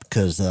up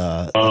because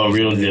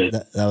really good.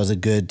 That was a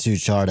good Two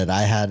Charted.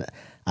 I had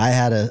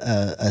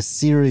a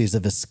series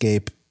of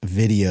escape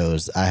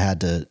videos. I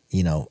had to,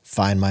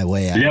 find my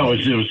way out. Yeah,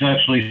 it was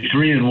actually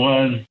 3 in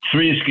 1,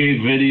 3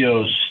 escape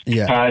videos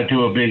tied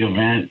to a big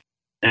event.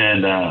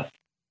 And,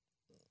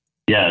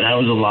 that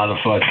was a lot of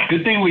fun.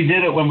 Good thing we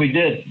did it when we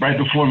did, right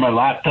before my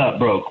laptop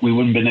broke. We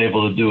wouldn't have been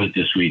able to do it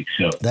this week.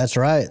 So that's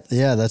right.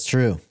 Yeah, that's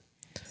true.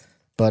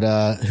 But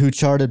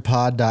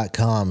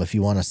whochartedpod.com if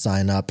you want to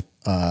sign up,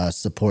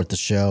 support the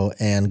show,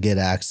 and get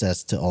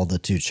access to all the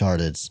 2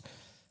 Charteds,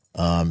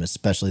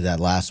 especially that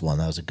last one.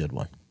 That was a good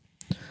one.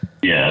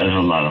 Yeah, that was a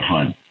lot of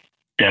fun.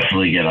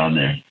 Definitely get on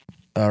there.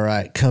 All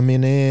right,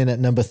 coming in at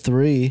number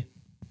 3.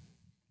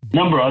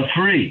 Number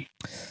 3.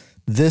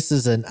 This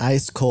is an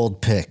ice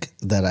cold pick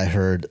that I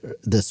heard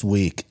this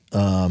week.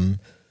 There's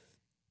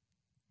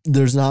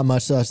not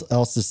much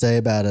else to say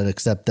about it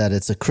except that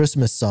it's a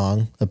Christmas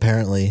song,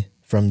 apparently,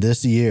 from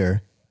this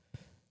year.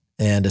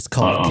 And it's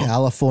called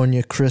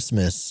California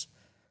Christmas.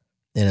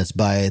 And it's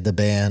by the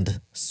band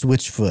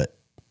Switchfoot.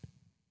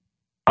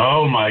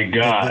 Oh, my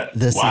God.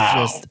 This is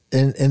just...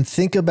 And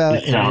think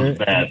about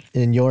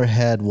in your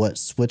head what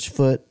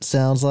Switchfoot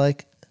sounds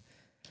like.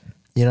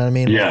 You know what I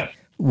mean? Yeah.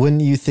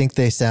 Wouldn't you think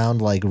they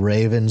sound like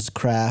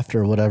Ravenscraft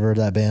or whatever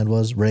that band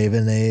was?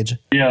 Raven Age?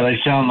 Yeah, they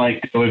sound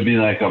like it would be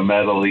like a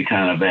metal-y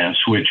kind of band,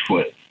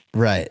 Switchfoot.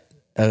 Right.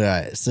 All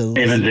right. So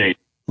Raven Age.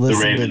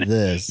 Listen to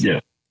this.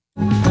 Yeah.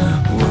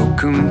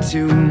 Welcome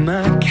to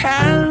my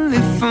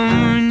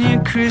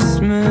California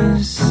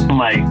Christmas.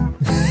 Like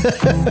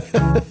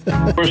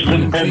first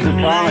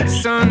and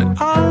lights on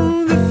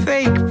all the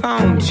fake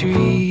palm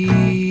trees.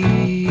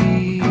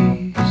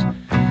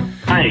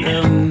 Nice.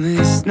 The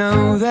only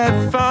snow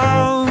that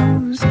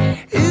falls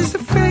is the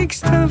fake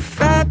stuff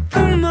at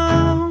the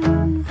mall.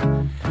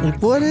 Like,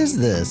 what is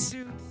this?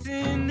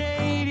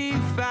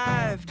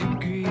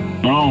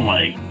 Oh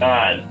my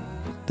God.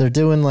 They're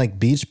doing like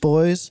Beach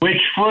Boys?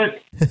 Switchfoot?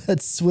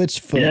 That's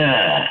Switchfoot.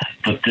 Yeah,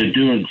 but they're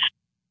doing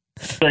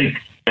like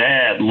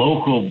bad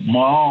local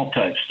mall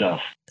type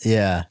stuff.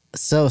 Yeah,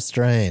 so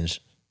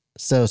strange.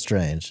 So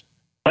strange.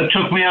 That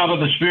took me out of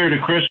the spirit of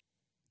Christmas.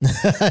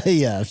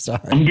 Yeah, I'm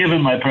sorry. I'm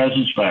giving my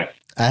presents back.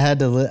 I had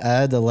to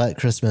let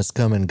Christmas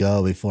come and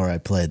go before I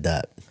played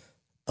that.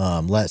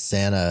 Let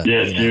Santa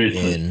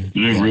seriously. in.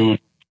 Ruined.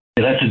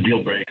 Yeah, that's a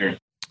deal breaker.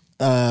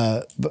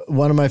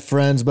 One of my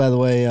friends, by the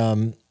way,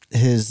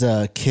 his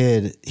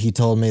kid, he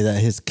told me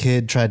that his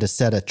kid tried to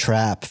set a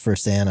trap for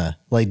Santa.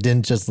 Like,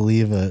 didn't just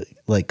leave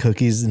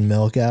cookies and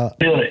milk out.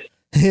 Really?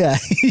 Yeah,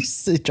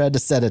 he tried to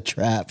set a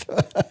trap.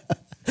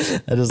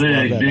 I just love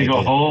that dig idea.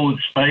 a hole with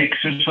spikes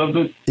or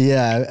something.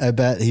 Yeah, I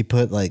bet he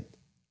put like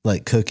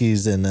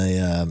cookies in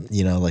a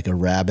like a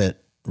rabbit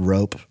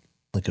rope,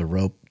 like a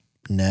rope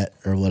net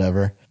or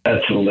whatever.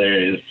 That's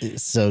hilarious.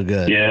 It's so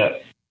good. Yeah,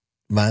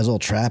 might as well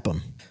trap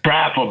them.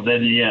 Trap them,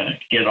 then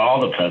get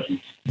all the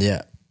presents.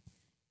 Yeah.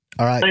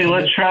 All right. Hey,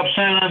 let's trap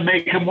Santa and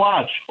make him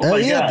watch. Oh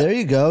my God. There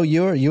you go.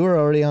 You were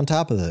already on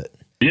top of it.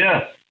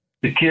 Yeah,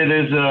 the kid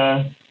is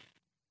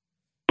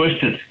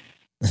twisted.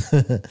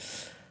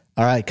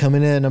 All right,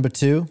 coming in at number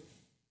 2.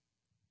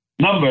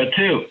 Number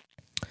 2.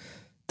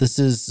 This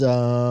is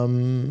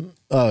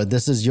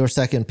this is your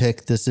second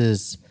pick. This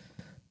is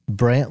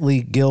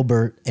Brantley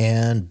Gilbert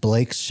and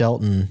Blake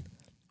Shelton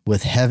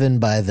with Heaven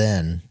by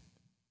Then.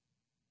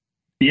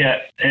 Yeah,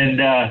 and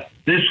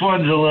this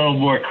one's a little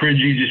more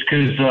cringy just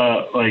because,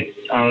 I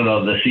don't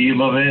know, the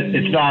theme of it.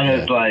 It's not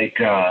as,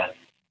 the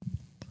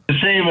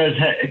same as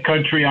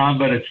Country On,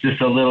 but it's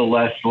just a little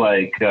less,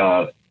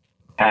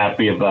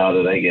 happy about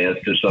it, I guess,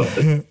 or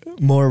something.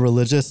 More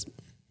religious?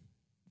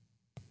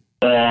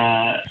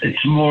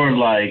 It's more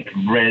like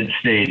Red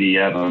Stady.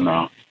 I don't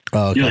know.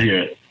 Oh, okay. You'll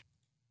hear it.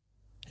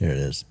 Here it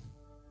is.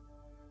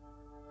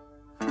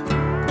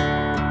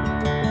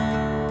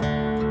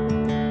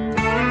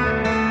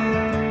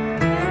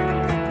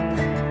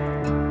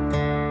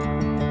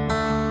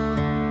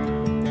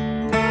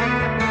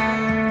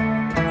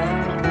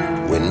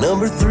 When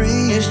number 3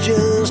 is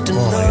just a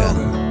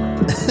number,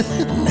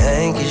 and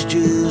Hank is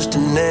just a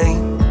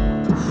name.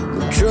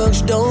 When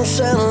trucks don't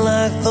sound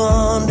like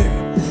thunder,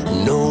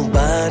 and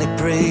nobody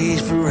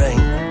prays for rain.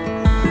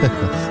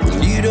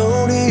 When you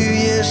don't hear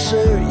yes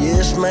sir,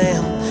 yes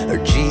ma'am, or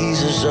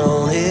Jesus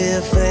on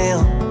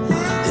FM,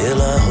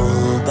 hell, I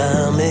hope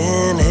I'm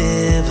in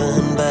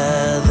heaven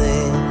by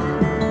then.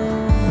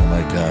 Oh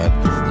my God.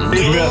 No,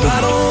 I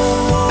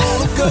don't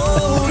want to go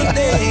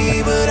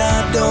today, but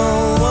I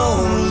don't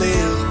want to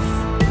live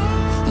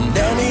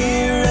down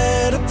here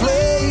at a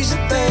place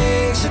that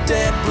thinks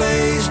that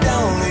place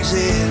don't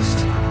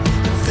exist.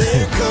 If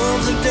there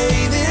comes a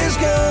day there's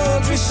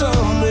country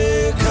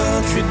somewhere,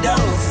 country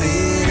don't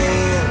fit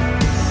in,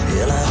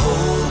 hell, I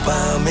hope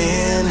I'm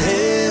in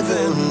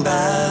heaven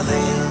by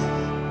then.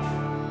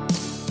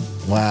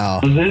 Wow.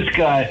 This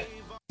guy.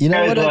 You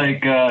know what?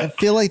 I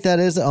feel like that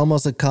is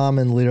almost a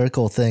common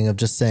lyrical thing of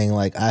just saying,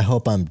 I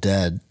hope I'm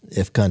dead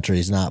if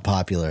country's not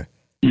popular.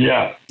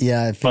 Yeah.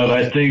 Yeah, I feel but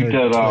like I think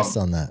that twist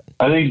on that.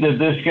 I think that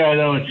this guy,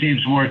 though, it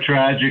seems more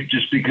tragic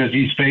just because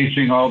he's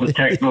facing all the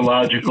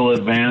technological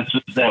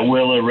advances that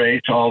will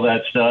erase all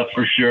that stuff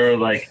for sure.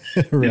 Like,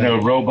 Right. you know,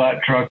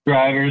 robot truck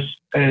drivers.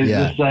 And it's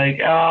just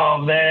like, oh,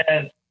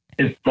 man.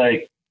 It's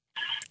like,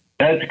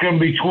 that's going to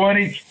be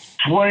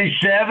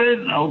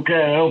 2027?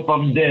 Okay, I hope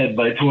I'm dead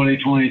by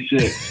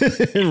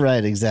 2026.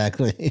 Right,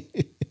 exactly.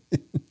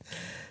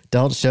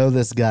 Don't show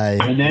this guy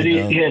And then he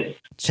hit.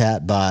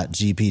 chatbot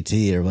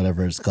GPT or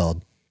whatever it's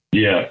called.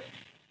 Yeah.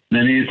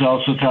 Then he's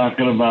also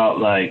talking about,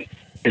 like,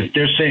 if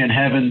they're saying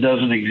heaven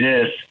doesn't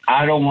exist,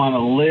 I don't want to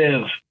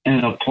live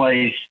in a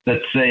place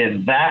that's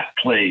saying that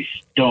place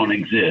don't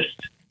exist.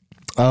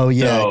 Oh,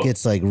 yeah, So- it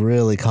gets like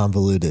really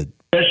convoluted.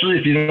 Especially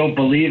if you don't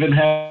believe in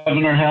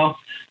heaven or hell,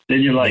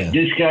 then you're like,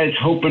 this guy's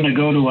hoping to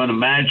go to an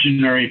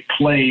imaginary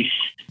place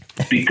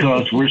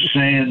because we're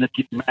saying that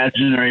the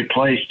imaginary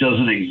place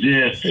doesn't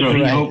exist. So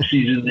he Right. hopes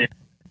he's in there.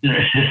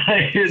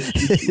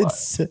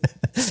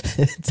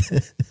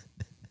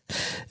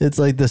 It's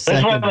like the That's why,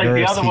 second like, the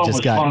verse, other he one just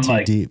was got fun, too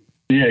like, deep.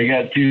 Yeah, he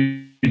got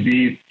too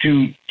deep,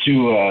 too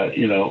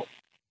you know,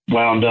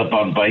 wound up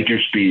on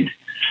biker speed.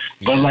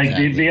 But like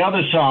the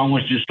other song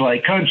was just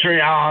like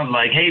country on,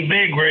 like, hey,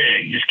 big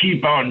rig, just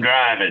keep on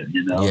driving.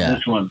 You know, Yeah.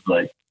 this one's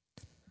like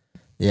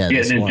Yeah,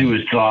 this getting into one,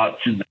 his thoughts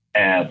in the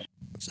abs.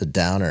 it's a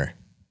downer.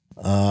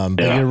 But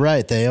Yeah. you're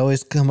right. They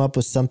always come up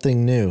with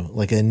something new,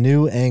 like a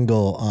new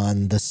angle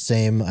on the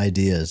same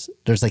ideas.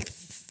 There's like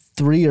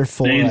 3 or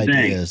 4 Same thing.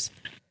 ideas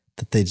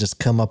that they just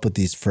come up with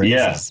these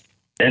phrases.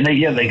 Yeah, and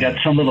they got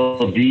some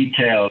little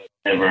details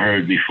never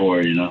heard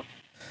before. You know.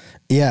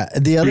 Yeah.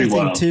 The other Pretty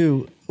thing wild.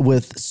 too,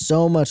 with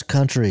so much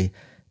country,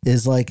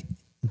 is like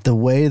the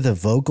way the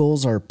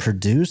vocals are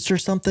produced or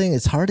something.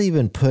 It's hard to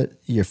even put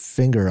your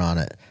finger on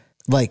it.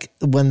 Like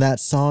when that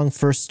song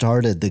first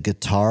started, the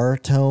guitar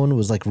tone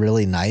was like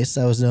really nice.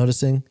 I was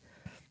noticing.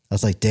 I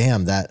was like,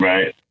 damn, that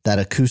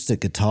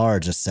acoustic guitar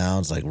just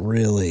sounds like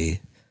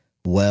really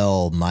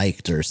well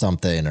mic'd or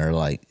something, or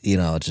like, you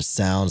know, it just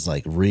sounds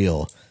like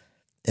real.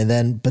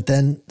 But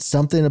then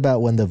something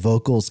about when the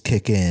vocals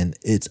kick in,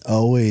 it's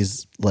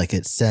always like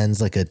it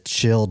sends like a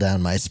chill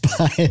down my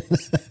spine.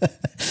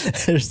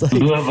 There's like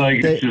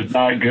it's just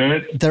not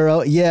good.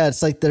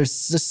 It's like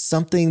there's just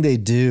something they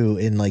do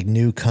in like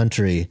new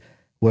country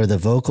where the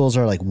vocals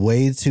are like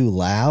way too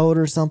loud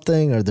or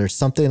something, or there's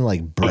something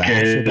like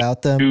brash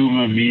about them. Too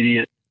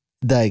immediate.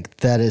 Like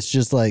that it's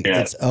just like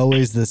it's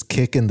always this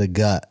kick in the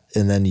gut,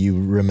 and then you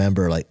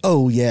remember like,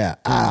 oh yeah,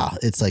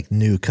 it's like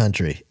new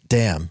country.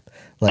 Damn.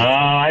 Like,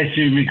 I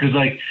see, because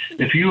like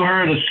if you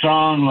heard a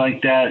song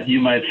like that, you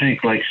might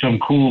think like some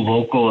cool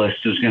vocalist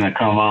is going to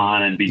come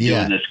on and be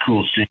doing this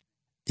cool thing.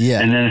 Yeah.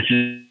 And then it's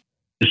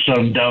just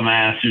some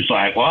dumbass who's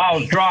like, well, I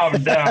was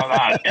driving down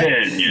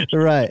I-10.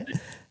 Right.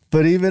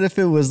 But even if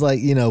it was like,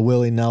 you know,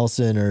 Willie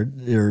Nelson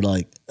or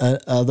like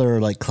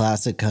other like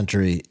classic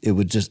country, it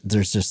would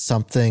there's just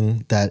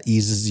something that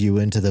eases you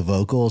into the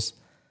vocals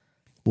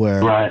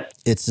where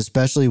it's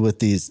especially with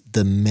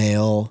the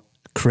male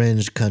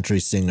cringe country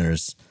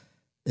singers.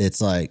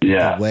 It's like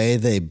the way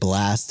they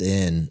blast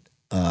in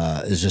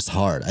is just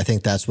hard. I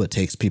think that's what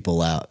takes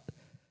people out.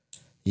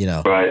 You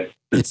know,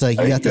 it's like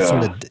you have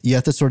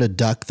to sort of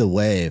duck the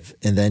wave,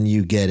 and then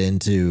you get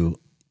into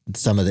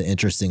some of the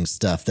interesting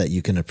stuff that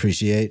you can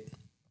appreciate.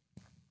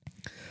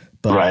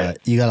 But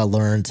you got to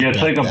learn to. Yeah,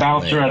 it's like a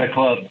bouncer at a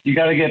club. You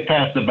got to get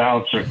past the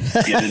bouncer.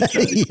 To get into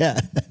it. Yeah,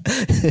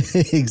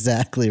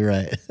 exactly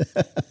right.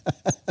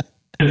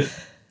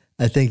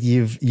 I think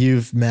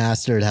you've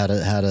mastered how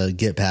to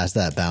get past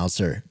that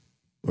bouncer,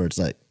 where it's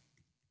like,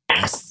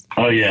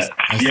 you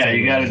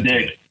got to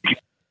dig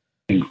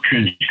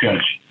cringe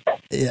crunch.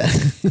 Yeah,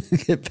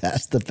 get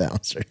past the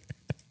bouncer.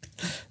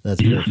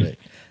 That's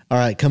perfect. All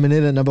right, coming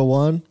in at number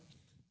 1.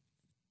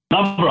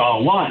 Number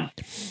 1.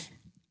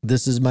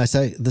 This is my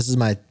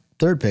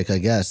third pick, I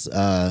guess.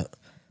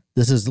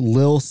 This is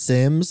Little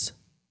Sims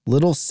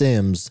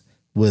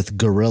with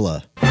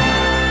Gorilla.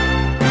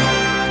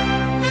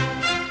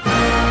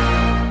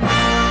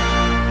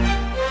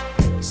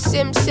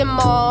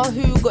 Simmer,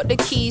 who got the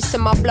keys to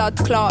my blood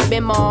clot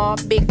bimmer?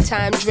 Big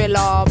time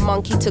driller,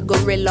 monkey to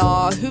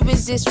gorilla. Who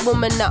is this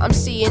woman that I'm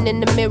seeing in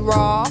the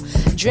mirror?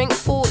 Drink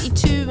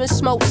 42 and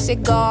smoke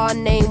cigar.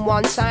 Name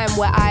one time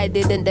where I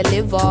didn't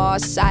deliver.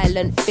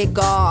 Silent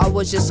figure, I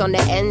was just on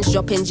the ends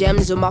dropping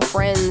gems with my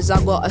friends.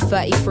 I got a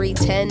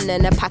 3310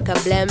 and a pack of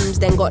blems.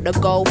 Then got the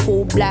gold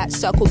full black,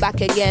 circle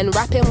back again.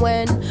 Rapping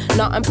when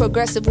nothing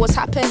progressive was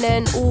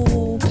happening.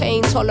 Ooh,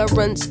 pain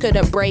tolerance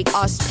couldn't break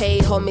us. Pay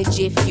homage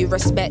if you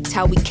respect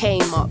how we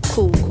came up.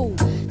 Cool.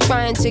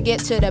 Trying to get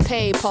to the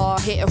paper,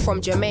 hitting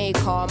from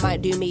Jamaica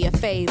might do me a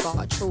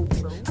favor. True.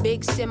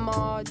 Big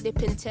simmer,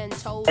 dipping 10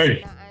 toes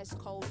in the ice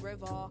cold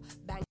river.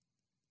 Bang.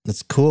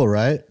 That's cool,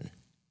 right?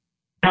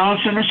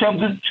 Wisconsin or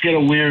something? It's got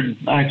a weird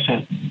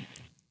accent.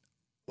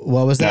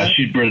 What was that?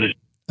 She's British.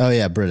 Oh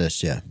yeah,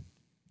 British. Yeah,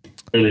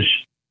 British.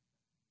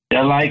 Yeah,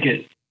 I like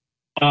it.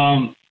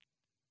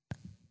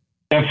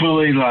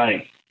 Definitely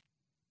like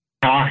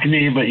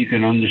Cockney, but you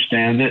can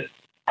understand it.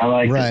 I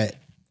like it. Right.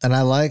 And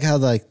I like how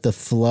like the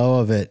flow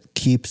of it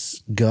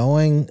keeps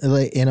going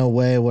like in a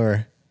way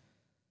where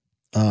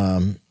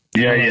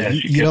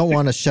you don't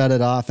want to shut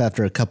it off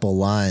after a couple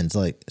lines.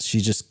 Like she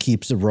just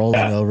keeps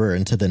rolling over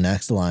into the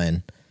next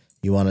line.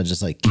 You want to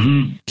just like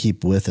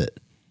keep with it.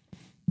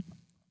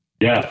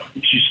 Yeah,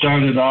 she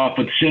started off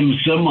with Sim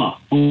Simma,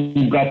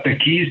 who got the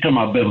keys to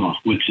my bimmer,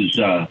 which is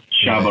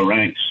Shabba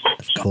Ranks.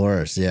 Of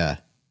course, yeah.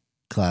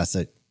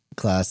 Classic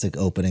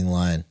opening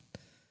line.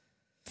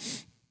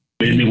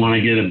 Made me want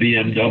to get a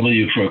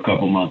BMW for a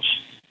couple months.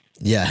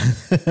 Yeah,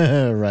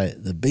 right.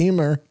 The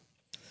Beamer.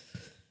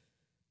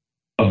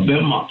 A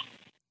Bimmer.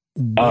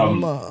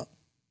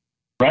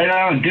 Right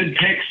on. Good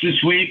picks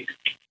this week.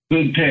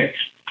 Good picks.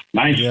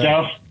 Nice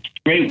stuff.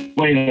 Great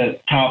way to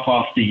top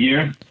off the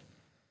year.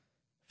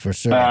 For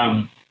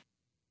sure.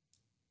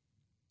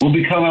 We'll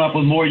be coming up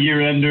with more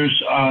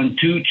year-enders on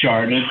 2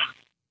 Charted.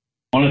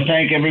 I want to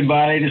thank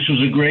everybody. This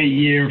was a great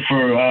year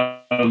for,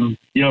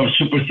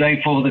 super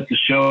thankful that the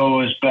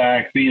show is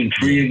back, being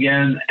free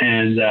again,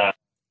 and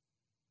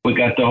we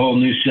got the whole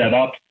new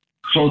setup.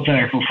 So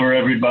thankful for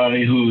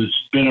everybody who's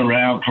been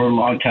around for a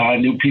long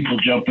time, new people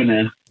jumping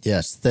in.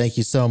 Yes, thank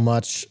you so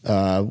much.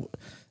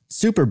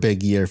 Super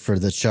big year for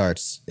the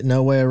charts.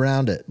 No way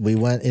around it. We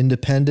went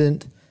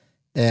independent,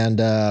 and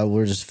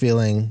we're just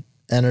feeling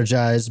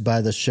energized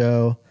by the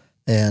show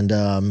and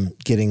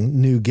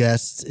getting new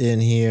guests in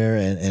here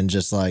and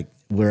just like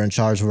we're in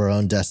charge of our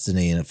own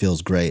destiny, and it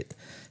feels great.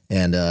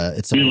 And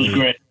it's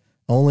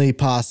only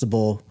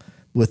possible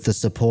with the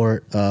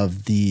support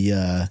of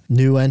the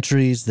new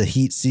entries, the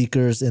heat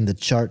seekers, and the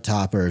chart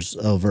toppers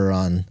over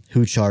on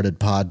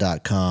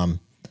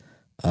WhoChartedPod.com.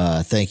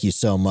 Thank you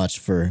so much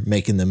for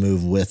making the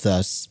move with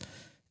us.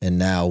 And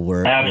now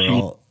we're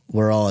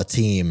all a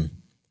team.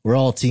 We're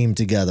all a team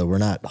together. We're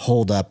not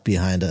holed up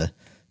behind a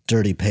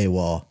dirty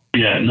paywall.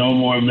 Yeah, no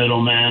more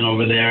middleman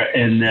over there.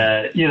 And,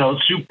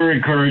 super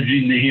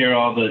encouraging to hear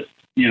all the,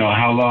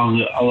 how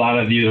long a lot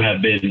of you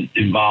have been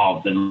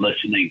involved and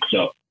listening.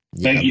 So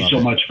thank you so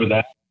much for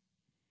that.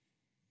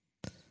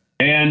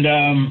 And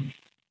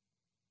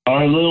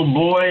our little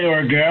boy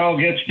or girl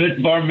gets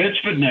bar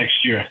mitzvah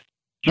next year.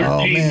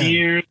 13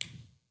 years.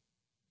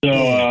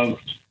 So,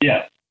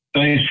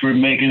 thanks for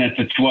making it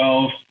to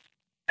 12.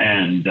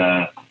 And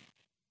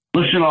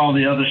listen to all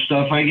the other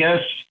stuff, I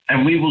guess.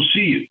 And we will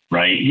see you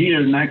right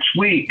here next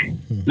week,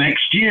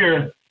 next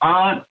year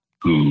on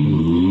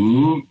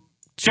Who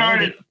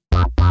Charted.